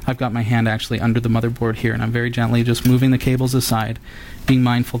that. I've got my hand actually under the motherboard here, and I'm very gently just moving the cables aside, being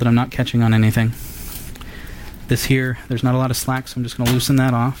mindful that I'm not catching on anything. This here, there's not a lot of slack, so I'm just going to loosen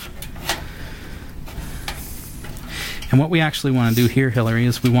that off. And what we actually want to do here, Hillary,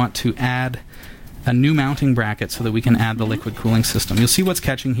 is we want to add a new mounting bracket so that we can add the liquid cooling system. You'll see what's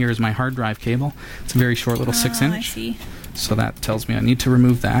catching here is my hard drive cable. It's a very short little 6-inch. I see. So that tells me I need to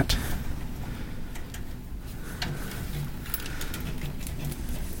remove that.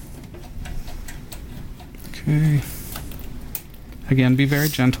 Okay. Again, be very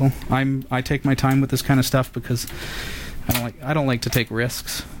gentle. I take my time with this kind of stuff because I don't like to take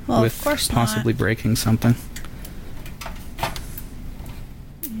risks of course possibly breaking something.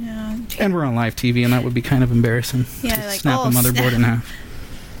 Yeah. And we're on live TV, and that would be kind of embarrassing. Yeah, to like, snap a motherboard in half.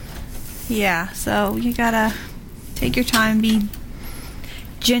 Yeah, so you gotta take your time, be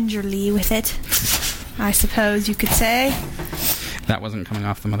gingerly with it, I suppose you could say. That wasn't coming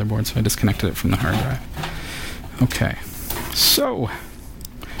off the motherboard, so I disconnected it from the hard drive. Okay, so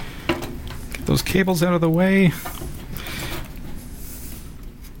get those cables out of the way.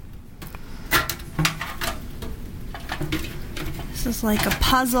 This is like a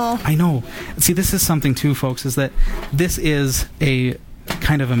puzzle. I know. See, this is something too, folks, is that this is a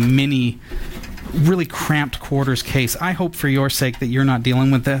kind of a mini, really cramped quarters case. I hope for your sake that you're not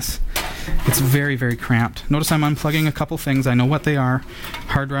dealing with this. It's very, very cramped. Notice I'm unplugging a couple things. I know what they are.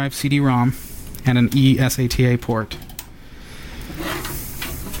 Hard drive, CD-ROM, and an eSATA port.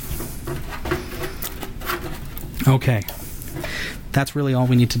 Okay. That's really all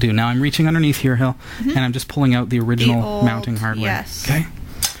we need to do. Now I'm reaching underneath here, Hill, and I'm just pulling out the original mounting hardware. Yes. Okay?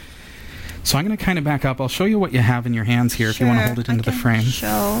 So I'm going to kind of back up. I'll show you what you have in your hands here if you want to hold it into the frame.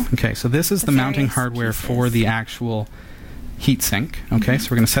 Okay, so this is the mounting hardware for the actual heatsink. Okay,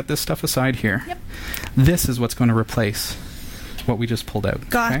 so we're going to set this stuff aside here. Yep. This is what's going to replace what we just pulled out.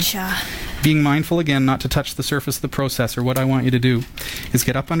 Gotcha. Okay? Being mindful, again, not to touch the surface of the processor, what I want you to do is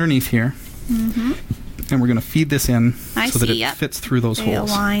get up underneath here, and we're going to feed this in so that it fits through those holes.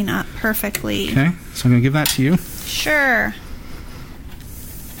 They line up perfectly. Okay, so I'm going to give that to you. Sure.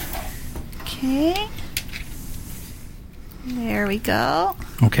 Okay. There we go.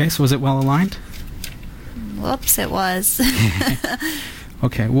 Okay, so is it well aligned? Whoops, it was.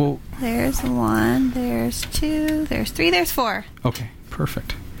 Okay, well... There's 1, there's 2, there's 3, there's 4. Okay,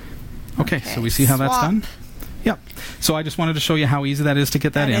 perfect. Okay, so we see how that's done? Yep. So I just wanted to show you how easy that is to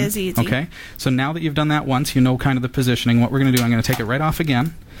get that in. That is easy. Okay, so now that you've done that once, you know kind of the positioning. What we're going to do, I'm going to take it right off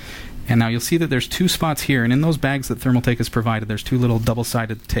again. And now you'll see that there's 2 spots here, and in those bags that Thermaltake has provided, there's 2 little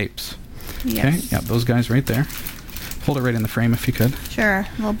double-sided tapes. Yes. Okay, yeah, those guys right there. Hold it right in the frame if you could. Sure.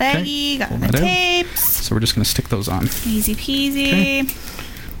 Little baggie, got the tapes. So we're just going to stick those on. Easy peasy. Okay.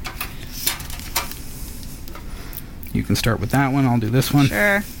 You can start with that one. I'll do this one.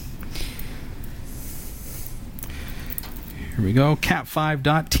 Sure. Here we go.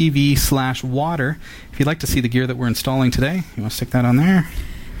 cat5.tv/water. If you'd like to see the gear that we're installing today, you want to stick that on there.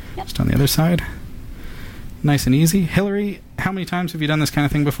 Yep. Just on the other side. Nice and easy. Hillary, how many times have you done this kind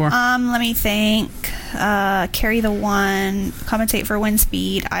of thing before? Let me think. Carry the 1, compensate for wind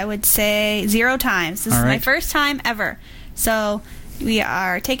speed. I would say 0 times. This is my first time ever. So we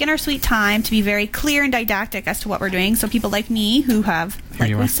are taking our sweet time to be very clear and didactic as to what we're doing. So people like me who have,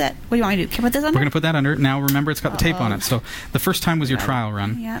 like we said, what do you want me to do? Can I put this under? We're going to put that under. Now remember, it's got the tape on it. So the first time was your trial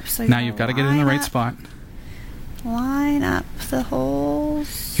run. Yep. So now you've got to get it in the right spot. Line up the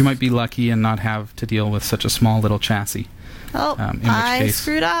holes. You might be lucky and not have to deal with such a small little chassis. Oh, in which I case,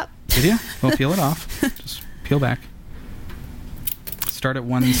 screwed up. Did you? Well, peel it off. Just peel back. Start at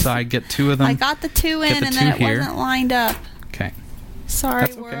one side, get 2 of them. I got the 2 in, and then it wasn't lined up. Okay.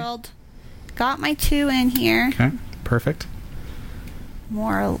 Sorry, world. Got my 2 in here. Okay, perfect.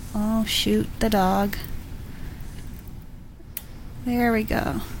 More. Oh, shoot, the dog. There we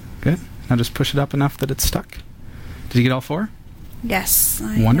go. Good. Now just push it up enough that it's stuck. Did you get all 4? Yes,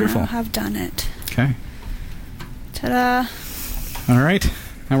 I Wonderful. now have done it. Okay. Ta-da. All right.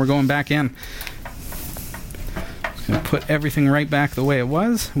 Now we're going back in. Just going to put everything right back the way it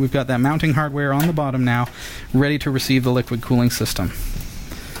was. We've got that mounting hardware on the bottom now, ready to receive the liquid cooling system.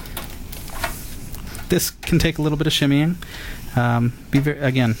 This can take a little bit of shimmying. Be very,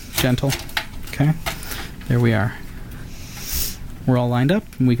 again, gentle. Okay. There we are. We're all lined up,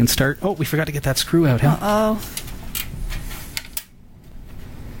 and we can start. Oh, we forgot to get that screw out. Uh-oh.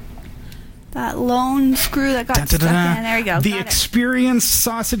 That lone screw that got stuck in. There we go. The experienced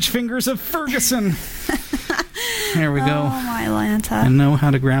sausage fingers of Ferguson. There we go. Oh, my Lanta. I know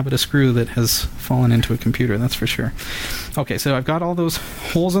how to grab at a screw that has fallen into a computer, that's for sure. Okay, so I've got all those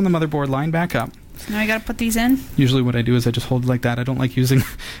holes on the motherboard lined back up. So now I got to put these in? Usually what I do is I just hold it like that. I don't like using,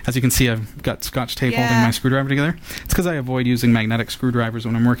 as you can see, I've got Scotch tape holding my screwdriver together. It's because I avoid using magnetic screwdrivers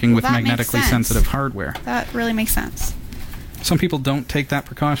when I'm working with magnetically sensitive hardware. That really makes sense. Some people don't take that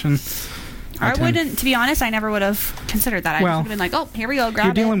precaution. I wouldn't, to be honest, I never would have considered that. I would have been like, oh, here we go, grab it.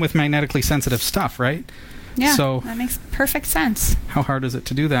 You're dealing with magnetically sensitive stuff, right? Yeah, so that makes perfect sense. How hard is it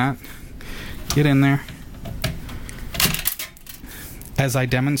to do that? Get in there. As I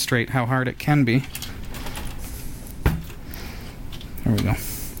demonstrate how hard it can be. There we go.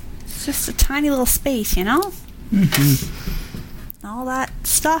 It's just a tiny little space, you know? Mm-hmm. All that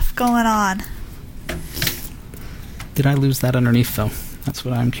stuff going on. Did I lose that underneath, though? That's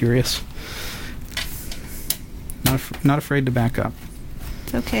what I'm curious. Not afraid to back up.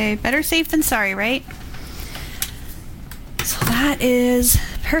 It's okay. Better safe than sorry, right? So that is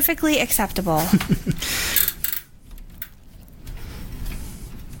perfectly acceptable.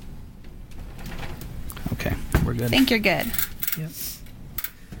 Okay, we're good. I think you're good. Yep.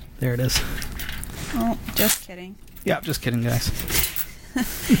 There it is. Oh, just kidding. Yeah, just kidding, guys.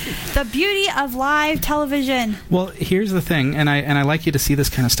 The beauty of live television. Well, here's the thing, and I like you to see this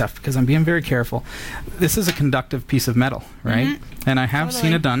kind of stuff because I'm being very careful. This is a conductive piece of metal, right? Mm-hmm. And I have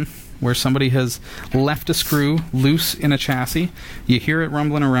seen it done where somebody has left a screw loose in a chassis. You hear it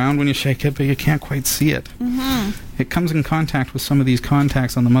rumbling around when you shake it, but you can't quite see it. Mm-hmm. It comes in contact with some of these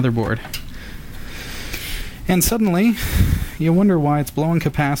contacts on the motherboard. And suddenly, you wonder why it's blowing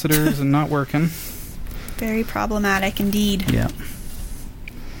capacitors and not working. Very problematic indeed. Yeah.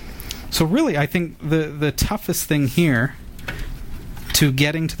 So really, I think the toughest thing here to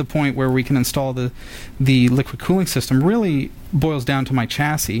getting to the point where we can install the liquid cooling system really boils down to my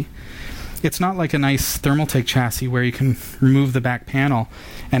chassis. It's not like a nice Thermaltake chassis where you can remove the back panel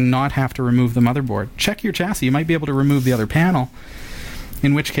and not have to remove the motherboard. Check your chassis. You might be able to remove the other panel,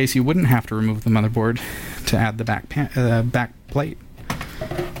 in which case you wouldn't have to remove the motherboard to add the back plate.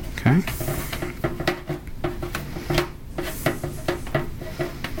 Okay.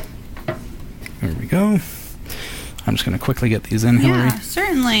 There we go. I'm just going to quickly get these in, Hillary. Yeah,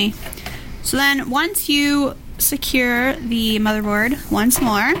 certainly. So then once you secure the motherboard once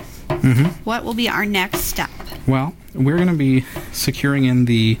more, what will be our next step? Well, we're going to be securing in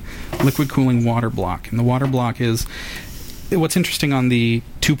the liquid cooling water block. And the water block is what's interesting on the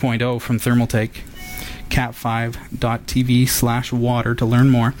 2.0 from Thermaltake, cat5.tv/water to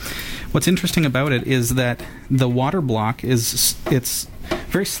learn more. What's interesting about it is that the water block it's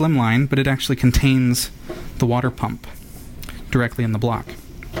very slimline, but it actually contains the water pump directly in the block.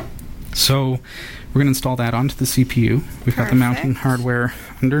 So we're going to install that onto the CPU. We've got the mounting hardware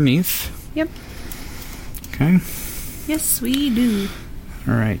underneath. Yep. Okay. Yes, we do.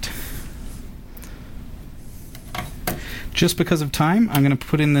 All right. Just because of time, I'm going to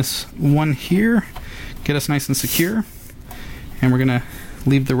put in this one here, get us nice and secure, and we're going to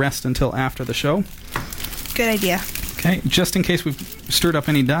leave the rest until after the show. Good idea. Okay, just in case we've stirred up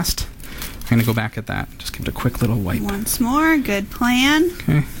any dust, I'm going to go back at that. Just give it a quick little wipe. Once more, good plan.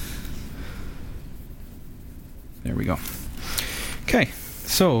 Okay. There we go. Okay,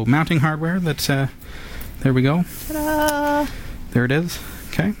 so mounting hardware, there we go. Ta-da! There it is.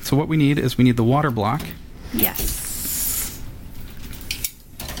 Okay, so what we need is we need the water block. Yes.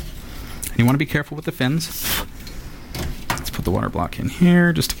 And you want to be careful with the fins. Let's put the water block in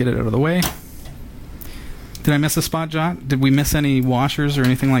here just to get it out of the way. Did I miss a spot, Jot? Did we miss any washers or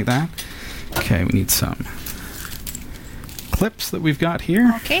anything like that? Okay, we need some clips that we've got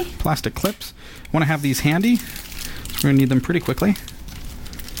here. Okay. Plastic clips. I want to have these handy. We're going to need them pretty quickly.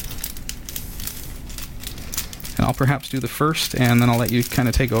 And I'll perhaps do the first, and then I'll let you kind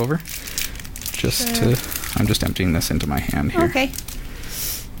of take over. I'm just emptying this into my hand here. Okay.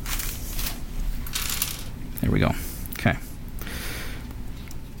 There we go. Okay.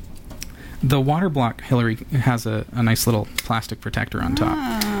 The water block, Hillary, has a nice little plastic protector on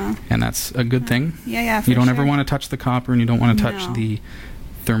top. And that's a good thing. Yeah, you don't ever want to touch the copper, and you don't want to touch the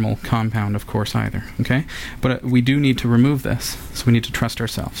thermal compound, of course, either. Okay? But we do need to remove this, so we need to trust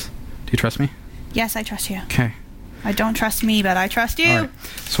ourselves. Do you trust me? Yes, I trust you. Okay. I don't trust me, but I trust you. All right.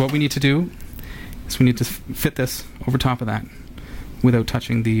 So what we need to do is we need to fit this over top of that without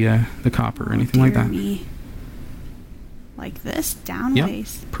touching the copper or anything like that. Me. Like this, down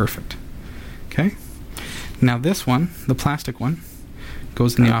ways. Perfect. Okay. Now this one, the plastic one,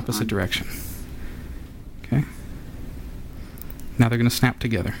 goes in the opposite direction. Okay. Now they're going to snap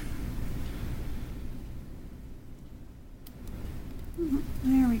together.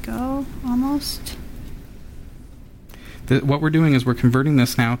 There we go. Almost. What we're doing is we're converting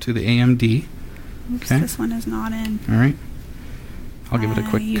this now to the AMD. Oops, okay. This one is not in. All right. I'll give it a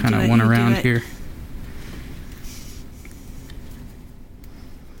quick kind of one around here.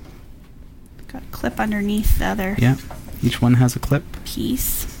 Got a clip underneath the other. Yeah. Each one has a clip.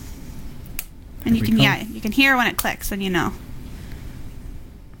 Piece. And you can you can hear when it clicks, and you know.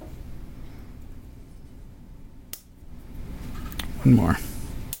 One more.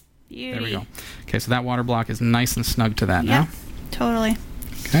 Beauty. There we go. Okay, so that water block is nice and snug to that now. Totally.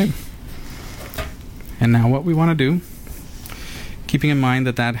 Okay. And now what we want to do, keeping in mind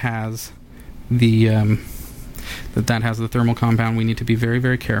that has the thermal compound, we need to be very,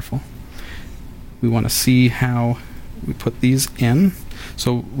 very careful. We want to see how we put these in.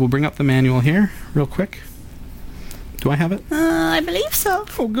 So we'll bring up the manual here real quick. Do I have it? I believe so.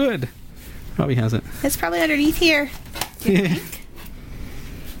 Oh, good. Probably has it. It's probably underneath here. Do you think?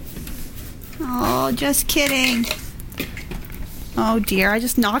 Oh, just kidding. Oh, dear. I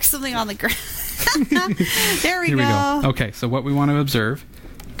just knocked something on the ground. There we Here we go. Okay, so what we want to observe,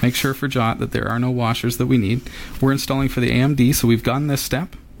 make sure for Jot that there are no washers that we need. We're installing for the AMD, so we've gotten this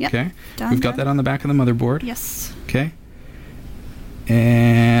step. Yep. Okay. Done, We've got that on the back of the motherboard. Yes. Okay.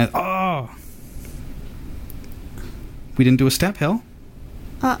 And we didn't do a step hill.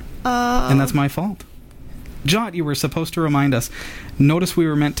 And that's my fault. Jot, you were supposed to remind us. Notice we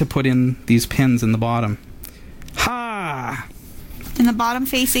were meant to put in these pins in the bottom. Ha! In the bottom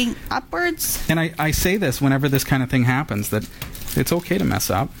facing upwards? And I say this whenever this kind of thing happens, that it's okay to mess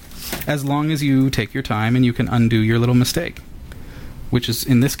up as long as you take your time and you can undo your little mistake, which is,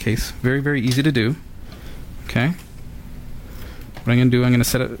 in this case, very, very easy to do. Okay? What I'm going to do, I'm going to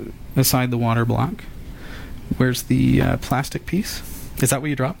set aside the water block. Where's the plastic piece? Is that what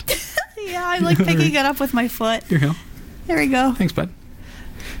you dropped? Yeah, I'm like picking it up with my foot. Here you go. There we go. Thanks, bud.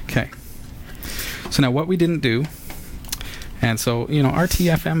 Okay. So now what we didn't do, and so,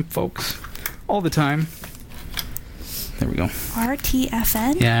 RTFM folks, all the time. There we go.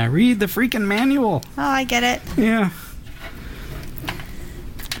 RTFN? Yeah, read the freaking manual. Oh, I get it. Yeah.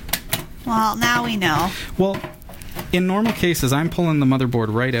 Well, now we know. Well, in normal cases, I'm pulling the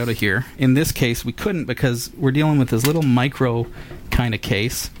motherboard right out of here. In this case, we couldn't because we're dealing with this little micro kind of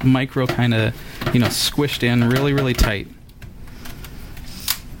case. Micro kind of, squished in really, really tight.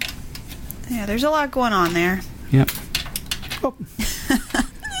 Yeah, there's a lot going on there. Yep. Oh.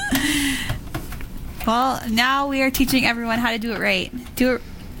 Well, now we are teaching everyone how to do it right. Do it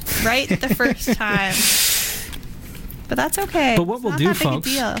right the first time. But that's okay. But what we'll do,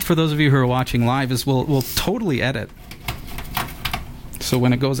 folks, for those of you who are watching live, is we'll totally edit. So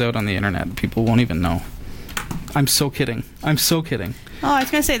when it goes out on the internet, people won't even know. I'm so kidding. I'm so kidding. Oh, I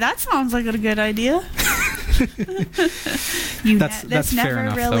was going to say, that sounds like a good idea. That's never fair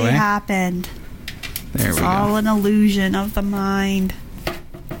enough, really though, eh? happened. There it's we go. all an illusion of the mind.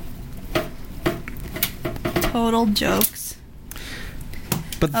 Total jokes.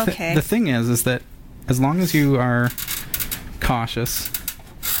 But okay. The thing is that as long as you are cautious,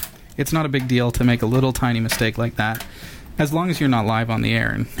 it's not a big deal to make a little tiny mistake like that, as long as you're not live on the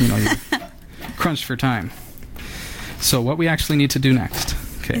air and you're crunched for time. So what we actually need to do next,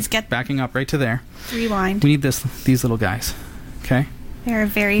 is get backing up right to there. Rewind. We need these little guys, okay? They're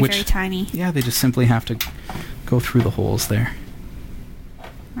very, very tiny. Yeah, they just simply have to go through the holes there. All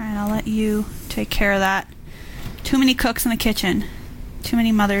right, I'll let you take care of that. Too many cooks in the kitchen. Too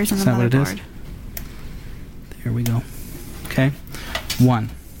many mothers in the motherboard. Is that what it is? There we go. Okay. 1.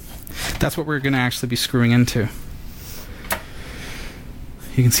 That's what we're going to actually be screwing into.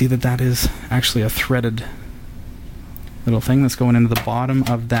 You can see that is actually a threaded little thing that's going into the bottom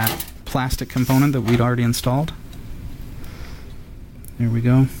of that plastic component that we'd already installed. There we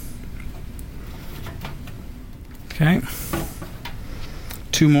go. Okay.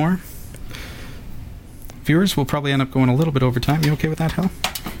 2 more. Viewers, we'll probably end up going a little bit over time. You okay with that, Hel?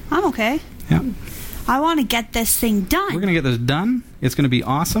 I'm okay. Yeah. I want to get this thing done. We're going to get this done. It's going to be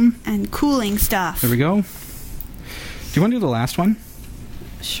awesome. And cooling stuff. There we go. Do you want to do the last one?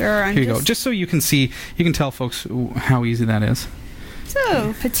 Sure. Here you go. Just so you can see, you can tell folks how easy that is.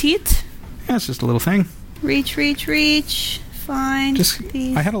 So, petite. Yeah, it's just a little thing. Reach, reach, reach. Find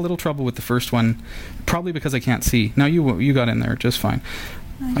these. I had a little trouble with the first one, probably because I can't see. Now you got in there just fine.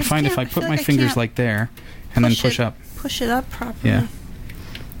 I find if I put my fingers like there and then push up. Push it up properly. Yeah.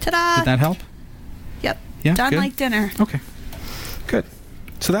 Ta-da! Did that help? Yep. Yeah. Done good? like dinner. Okay. Good.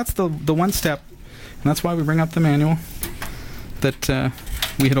 So that's the one step, and that's why we bring up the manual that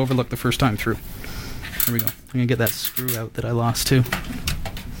we had overlooked the first time through. There we go. I'm gonna get that screw out that I lost too.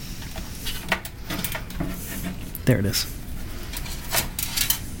 There it is.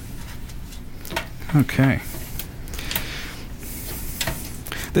 Okay.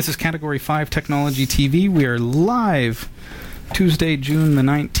 This is Category 5 Technology TV. We are live Tuesday, June the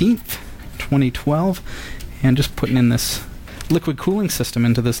 19th, 2012. And just putting in this liquid cooling system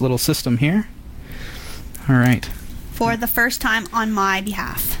into this little system here. All right. For the first time on my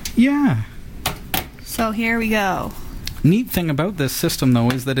behalf. Yeah. So here we go. Neat thing about this system, though,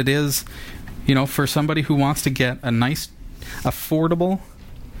 is that it is, for somebody who wants to get a nice, affordable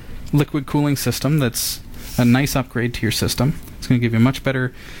liquid cooling system that's a nice upgrade to your system. It's going to give you much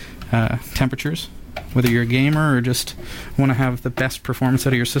better temperatures, whether you're a gamer or just want to have the best performance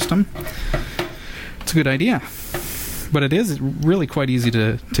out of your system. It's a good idea. But it is really quite easy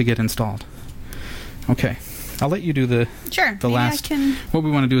to get installed. Okay. I'll let you do the last. I can... What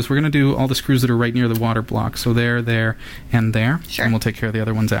we want to do is we're going to do all the screws that are right near the water block. So there, and there. Sure. And we'll take care of the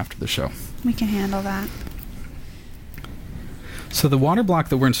other ones after the show. We can handle that. So the water block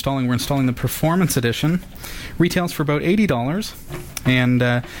that we're installing the Performance Edition. Retails for about $80. And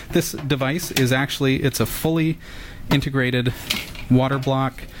this device is it's a fully integrated water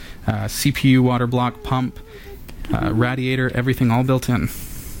block, CPU water block, pump, radiator, everything all built in.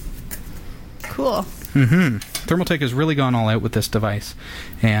 Cool. Thermaltake has really gone all out with this device,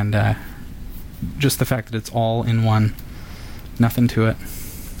 and just the fact that it's all in one, nothing to it.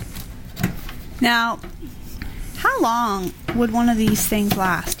 Now, how long would one of these things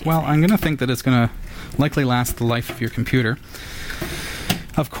last? Well, I'm going to think that it's going to likely last the life of your computer.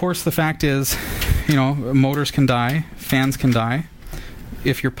 Of course, the fact is, motors can die, fans can die.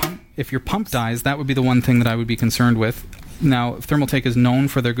 If your pump dies, that would be the one thing that I would be concerned with. Now, Thermaltake is known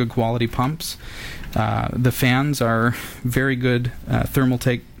for their good quality pumps. The fans are very good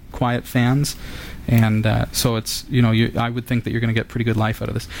Thermaltake quiet fans, and so it's I would think that you're going to get pretty good life out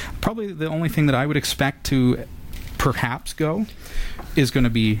of this. Probably the only thing that I would expect to perhaps go is going to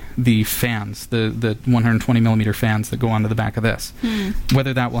be the fans, the 120 millimeter fans that go onto the back of this.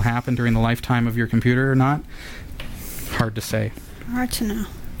 Whether that will happen during the lifetime of your computer or not, hard to say. Hard to know.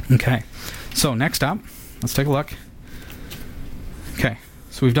 Okay, so next up, let's take a look. Okay,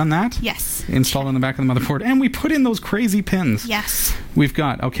 so we've done that. Yes. Installed on the back of the motherboard, and we put in those crazy pins. Yes. We've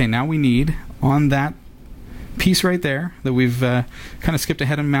got, okay, now we need, on that piece right there, that we've kind of skipped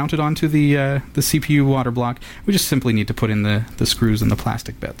ahead and mounted onto the CPU water block, we just simply need to put in the screws and the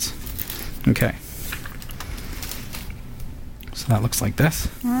plastic bits. Okay. So that looks like this.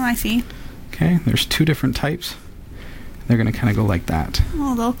 Oh, I see. Okay, there's two different types. They're going to kind of go like that.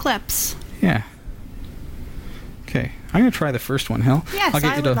 Oh, little clips. Yeah. Okay, I'm going to try the first one, Hill. Yes,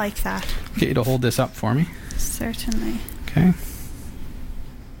 I would like that. Get you to hold this up for me. Certainly. Okay.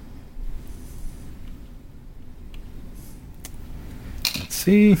 Let's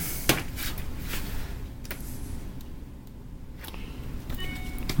see.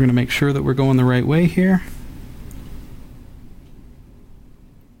 We're going to make sure that we're going the right way here.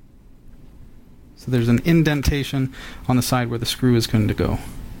 So there's an indentation on the side where the screw is going to go.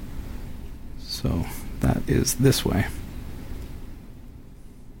 So that is this way.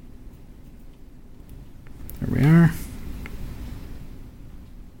 There we are.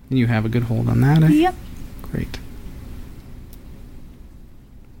 And you have a good hold on that, eh? Yep. Great.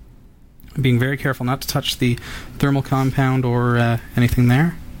 I'm being very careful not to touch the thermal compound or anything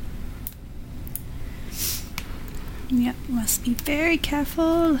there. Yep, must be very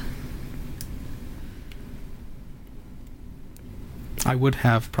careful. I would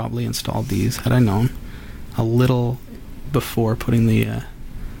have probably installed these, had I known, a little before putting the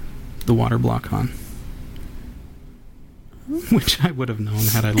water block on. Which I would have known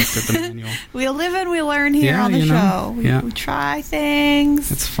had I looked at the manual. We live and we learn here on the show. We try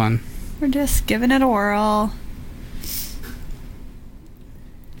things. It's fun. We're just giving it a whirl.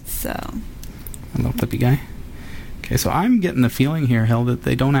 So. A little flippy guy. Okay, so I'm getting the feeling here, Hill, that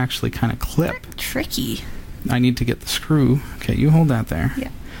they don't actually kind of clip. They're tricky. I need to get the screw. Okay, you hold that there. Yeah.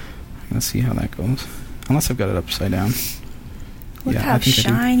 I'm going to see how that goes. Unless I've got it upside down. Look how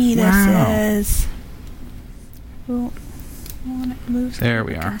shiny this is. Well, when it moves, there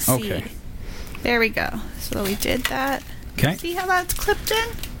we are. Okay. There we go. So we did that. Okay. See how that's clipped in?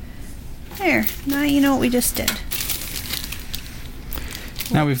 There. Now you know what we just did.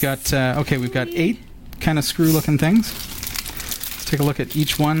 Now we've got, we've got 8 kind of screw-looking things. Let's take a look at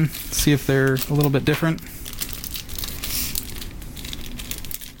each one, see if they're a little bit different.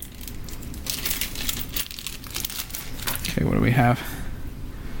 Okay, what do we have?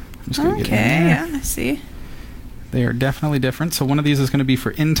 I'm just gonna get in there. Yeah, I see. They are definitely different. So one of these is going to be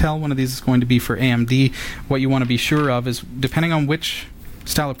for Intel, one of these is going to be for AMD. What you want to be sure of is, depending on which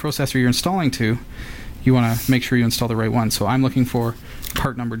style of processor you're installing to, you want to make sure you install the right one. So I'm looking for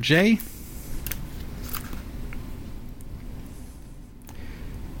part number J.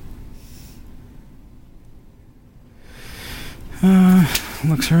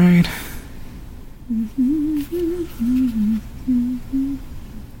 Looks right.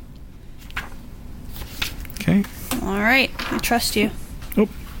 Okay. All right, I trust you. Oh,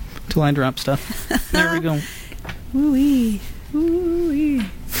 till I drop stuff. There we go. Ooh-wee. Ooh-wee.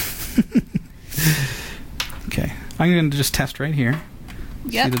 Okay, I'm going to just test right here.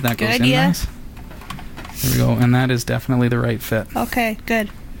 Yep, see that good goes in idea. nice. There we go, and that is definitely the right fit. Okay, good.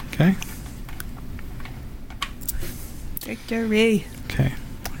 Okay. Victory. Okay,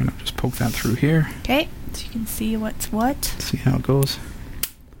 I'm going to just poke that through here. Okay, so you can see what's what. See how it goes.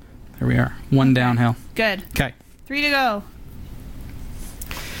 Here we are. One downhill. Good. Okay. 3 to go.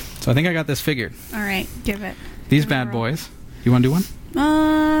 So I think I got this figured. All right, give it. These bad boys. You want to do one?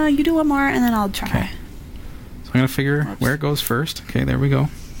 You do one more, and then I'll try. Okay. So I'm going to figure where it goes first. Okay, there we go.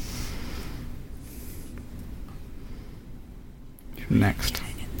 Next.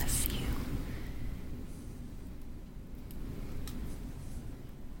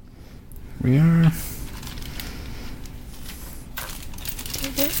 We are.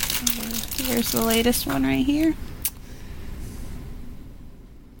 Here's the latest one right here.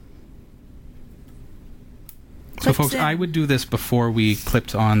 So, folks, I would do this before we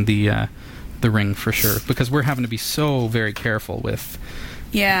clipped on the ring for sure, because we're having to be so very careful with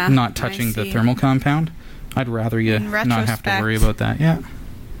not touching the thermal compound. I'd rather you not have to worry about that. Yeah.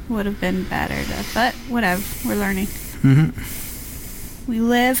 Would have been better, but whatever. We're learning. Mm-hmm. We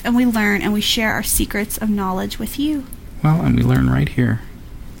live and we learn and we share our secrets of knowledge with you. Well, and we learn right here,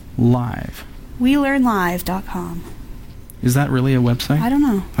 live. WeLearnLive.com. Is that really a website? I don't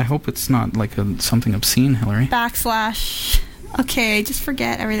know. I hope it's not like something obscene, Hillary. / Okay, just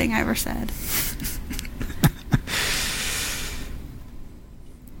forget everything I ever said.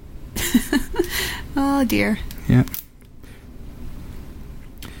 Oh, dear. Yeah.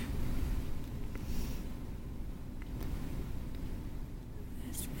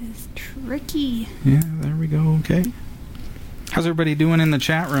 This is tricky. Yeah, there we go. Okay. How's everybody doing in the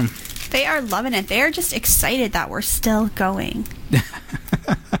chat room? They are loving it. They are just excited that we're still going.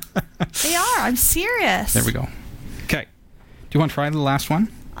 They are. I'm serious. There we go. Okay. Do you want to try the last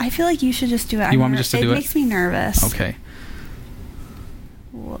one? I feel like you should just do it. You want me just to do it? It makes me nervous. Okay.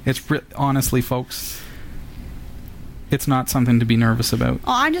 Whoops. It's honestly, folks, it's not something to be nervous about.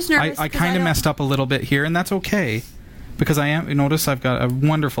 Oh, I'm just nervous. I kind of messed up a little bit here, and that's okay, because notice I've got a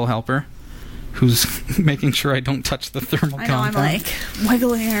wonderful helper who's making sure I don't touch the thermal compound. I'm like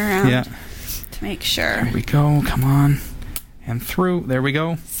wiggling around to make sure. There we go. Come on. And through. There we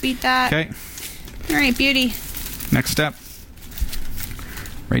go. Sweet that. Okay. All right, beauty. Next step.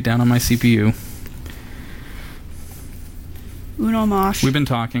 Right down on my CPU. Uno mosh. We've been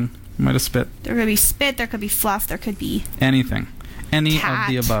talking. Might have spit. There could be spit. There could be fluff. There could be anything. Any cat.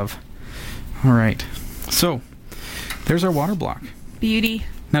 of the above. All right. So, there's our water block. Beauty.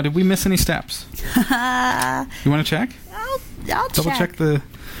 Now, did we miss any steps? You want to check? I'll Double check the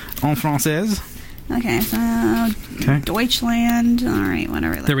en française. Okay. Deutschland. All right.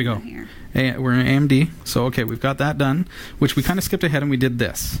 Whatever. There we go. Here. We're in AMD. So, okay, we've got that done, which we kind of skipped ahead and we did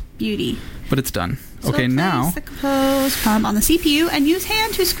this. Beauty. But it's done. So okay, now. Place the compose pump on the CPU and use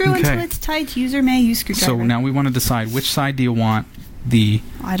hand to screw until it's tight. User may use screwdriver. So now we want to decide which side do you want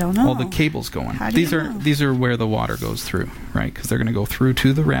I don't know. all the cables going. How do you know? These are where the water goes through, right? Because they're going to go through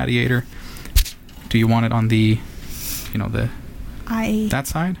to the radiator. Do you want it on the that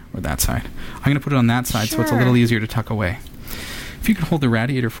side or that side? I'm going to put it on that side so it's a little easier to tuck away. If you could hold the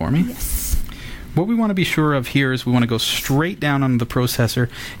radiator for me. Yes. What we want to be sure of here is we want to go straight down on the processor.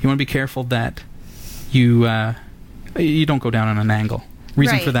 You want to be careful that you don't go down on an angle.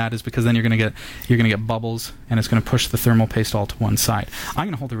 Reason for that is because then you're going to get bubbles and it's going to push the thermal paste all to one side. I'm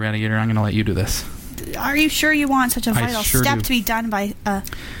going to hold the radiator. I'm going to let you do this. Are you sure you want such a vital step to be done by a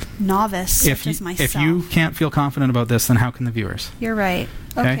novice such as myself? If you can't feel confident about this, then how can the viewers? You're right.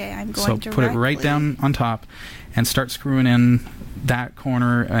 Okay, I'm going to put it right down on top and start screwing in that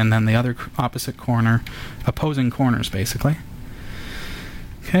corner and then the other opposite corner, opposing corners basically.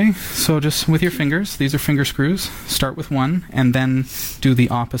 Okay, so just with your fingers, these are finger screws. Start with one and then do the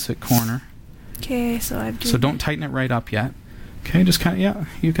opposite corner. Okay, so don't tighten it right up yet. Okay, just kind of,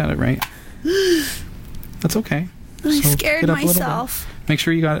 you got it right. That's okay. I scared myself. Make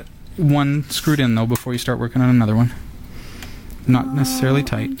sure you got one screwed in though before you start working on another one. Not necessarily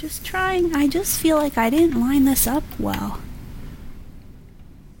tight. I'm just trying. I just feel like I didn't line this up well.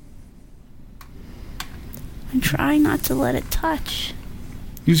 I'm trying not to let it touch.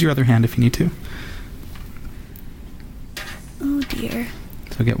 Use your other hand if you need to. Oh dear.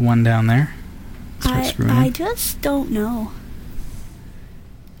 So get one down there. Start screwing in. I just don't know.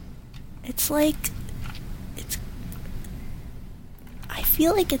 It's like I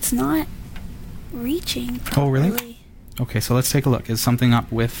feel like it's not reaching properly. Oh, really? Okay, so let's take a look. Is something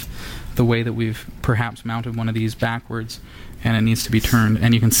up with the way that we've perhaps mounted one of these backwards and it needs to be turned?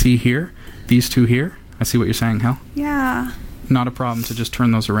 And you can see here, these two here. I see what you're saying, Hal. Yeah. Not a problem to just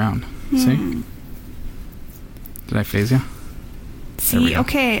turn those around. See? Did I phase you? See,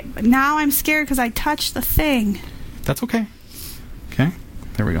 okay. But now I'm scared because I touched the thing. That's okay. Okay,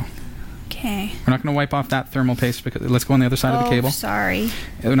 there we go. Okay. We're not going to wipe off that thermal paste because let's go on the other side of the cable. Sorry.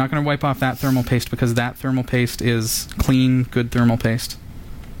 We're not going to wipe off that thermal paste because that thermal paste is clean, good thermal paste.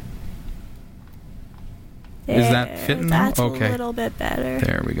 Is that fitting now? That's okay. a little bit better.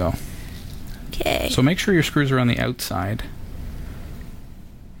 There we go. Okay. So make sure your screws are on the outside.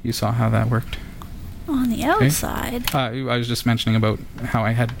 You saw how that worked. On the outside? I was just mentioning about how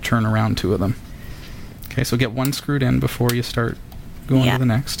I had to turn around 2 of them. Okay, so get one screwed in before you start going to the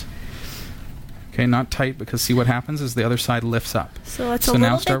next. Okay, not tight, because see what happens is the other side lifts up. So it's a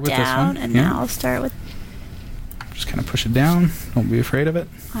little bit down, and now I'll start with... Just kind of push it down. Don't be afraid of it.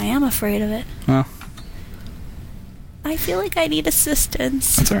 I am afraid of it. Well, I feel like I need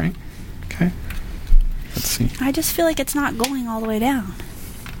assistance. That's all right. Okay. Let's see. I just feel like it's not going all the way down.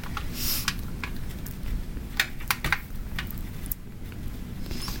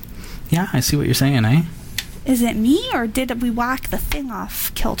 Yeah, I see what you're saying, eh? Is it me, or did we whack the thing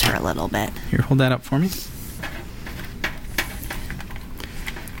off kilter a little bit? Here, hold that up for me.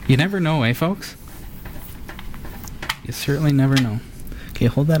 You never know, eh, folks? You certainly never know. Okay,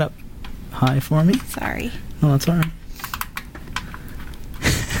 hold that up high for me. Sorry. No, that's all right.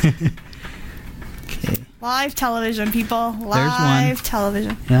 Okay. Live television, people. Live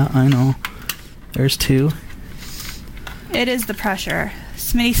television. Yeah, I know. There's 2. It is the pressure.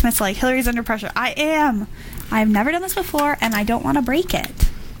 Smitty Smith's like, Hillary's under pressure. I am. I've never done this before, and I don't want to break it.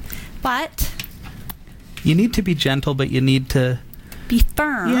 But... You need to be gentle, but you need to... Be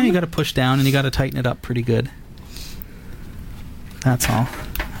firm. Yeah, you got to push down, and you got to tighten it up pretty good. That's all.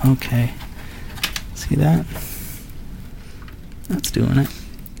 Okay. See that? That's doing it.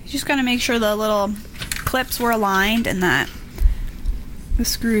 You just got to make sure the little clips were aligned and that the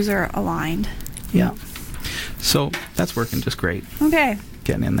screws are aligned. Yeah. So, that's working just great. Okay.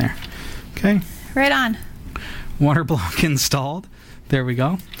 Getting in there. Okay. Right on. Water block installed. There we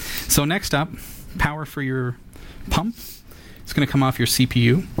go. So next up, power for your pump. It's going to come off your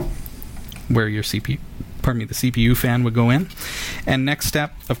CPU, where your the CPU fan would go in. And next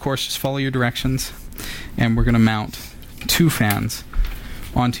step, of course, just follow your directions. And we're going to mount 2 fans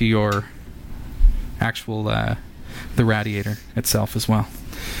onto your actual, the radiator itself as well.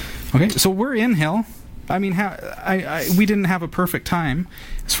 Okay, so we're in, Hill. I mean, we didn't have a perfect time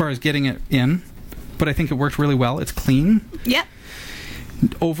as far as getting it in, but I think it worked really well. It's clean. Yep.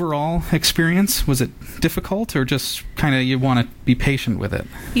 Overall experience, was it difficult, or just kind of you want to be patient with it?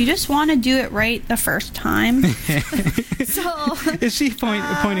 You just want to do it right the first time. So is she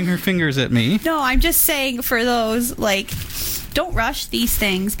pointing her fingers at me? No, I'm just saying for those, like, don't rush these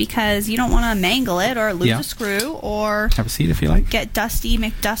things because you don't want to mangle it or lose a screw or have a seat if you like. Get Dusty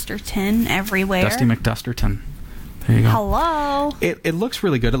McDusterton everywhere. Dusty McDusterton. There you go. Hello. It looks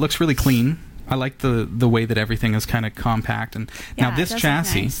really good. It looks really clean. I like the way that everything is kind of compact. And now this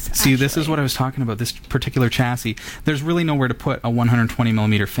chassis, see, this is what I was talking about, this particular chassis. There's really nowhere to put a 120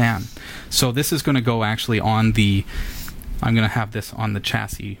 millimeter fan. So this is going to go actually on the, I'm going to have this on the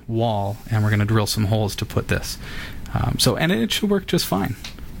chassis wall, and we're going to drill some holes to put this. And it should work just fine.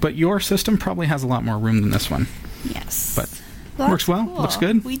 But your system probably has a lot more room than this one. Yes. But works well. Cool. Looks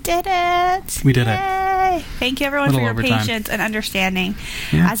good. We did it. We did it. Thank you, everyone, for your overtime. patience and understanding.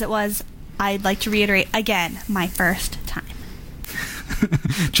 Yeah. As it was, I'd like to reiterate again, my first time.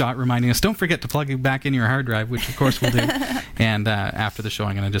 Jot reminding us, don't forget to plug it back in your hard drive, which of course we'll do. And after the show,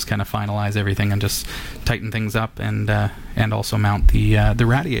 I'm going to just kind of finalize everything and just tighten things up, and also mount the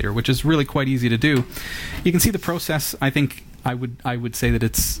radiator, which is really quite easy to do. You can see the process. I think I would say that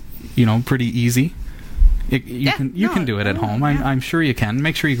it's pretty easy. You can do it at home. I'm sure you can.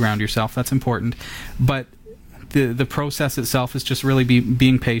 Make sure you ground yourself. That's important. But the process itself is just really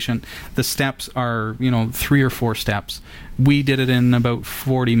being patient. The steps are 3 or 4 steps. We did it in about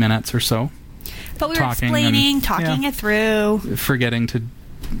 40 minutes or so. But we were explaining, talking it through. Forgetting to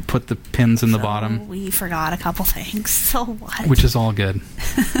put the pins in the bottom. We forgot a couple things. So what? Which is all good,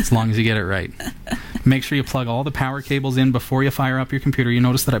 as long as you get it right. Make sure you plug all the power cables in before you fire up your computer. You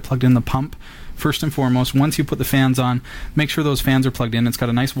notice that I plugged in the pump first and foremost. Once you put the fans on, make sure those fans are plugged in. It's got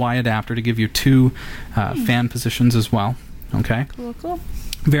a nice Y adapter to give you 2 fan positions as well. Okay? Cool.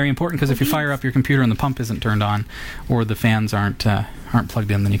 Very important, because if you fire up your computer and the pump isn't turned on, or the fans aren't plugged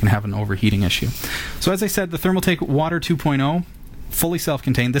in, then you can have an overheating issue. So as I said, the Thermaltake Water 2.0, fully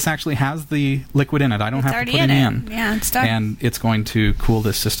self-contained. This actually has the liquid in it. I don't have to put any in. Yeah, it's done. And it's going to cool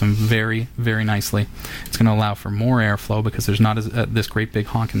this system very, very nicely. It's going to allow for more airflow because there's not this great big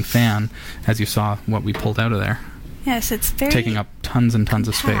honking fan, as you saw what we pulled out of there. Yes, it's very taking up tons and tons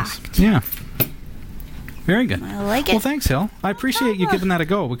compact. of space. Yeah. Very good. I like it. Well, thanks, Hill. I appreciate you giving that a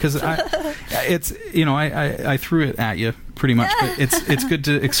go, because I threw it at you pretty much, but it's good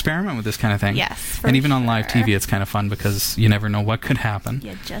to experiment with this kind of thing. Yes, and even on live TV, it's kind of fun because you never know what could happen.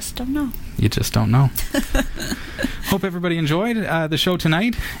 You just don't know. You just don't know. Hope everybody enjoyed the show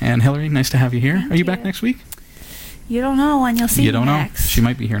tonight. And Hillary, nice to have you here. Are you back next week? You don't know when you'll see me next. She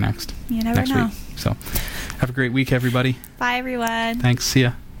might be here next. You never know. Week. So, have a great week, everybody. Bye, everyone. Thanks. See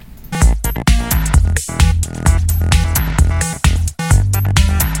ya.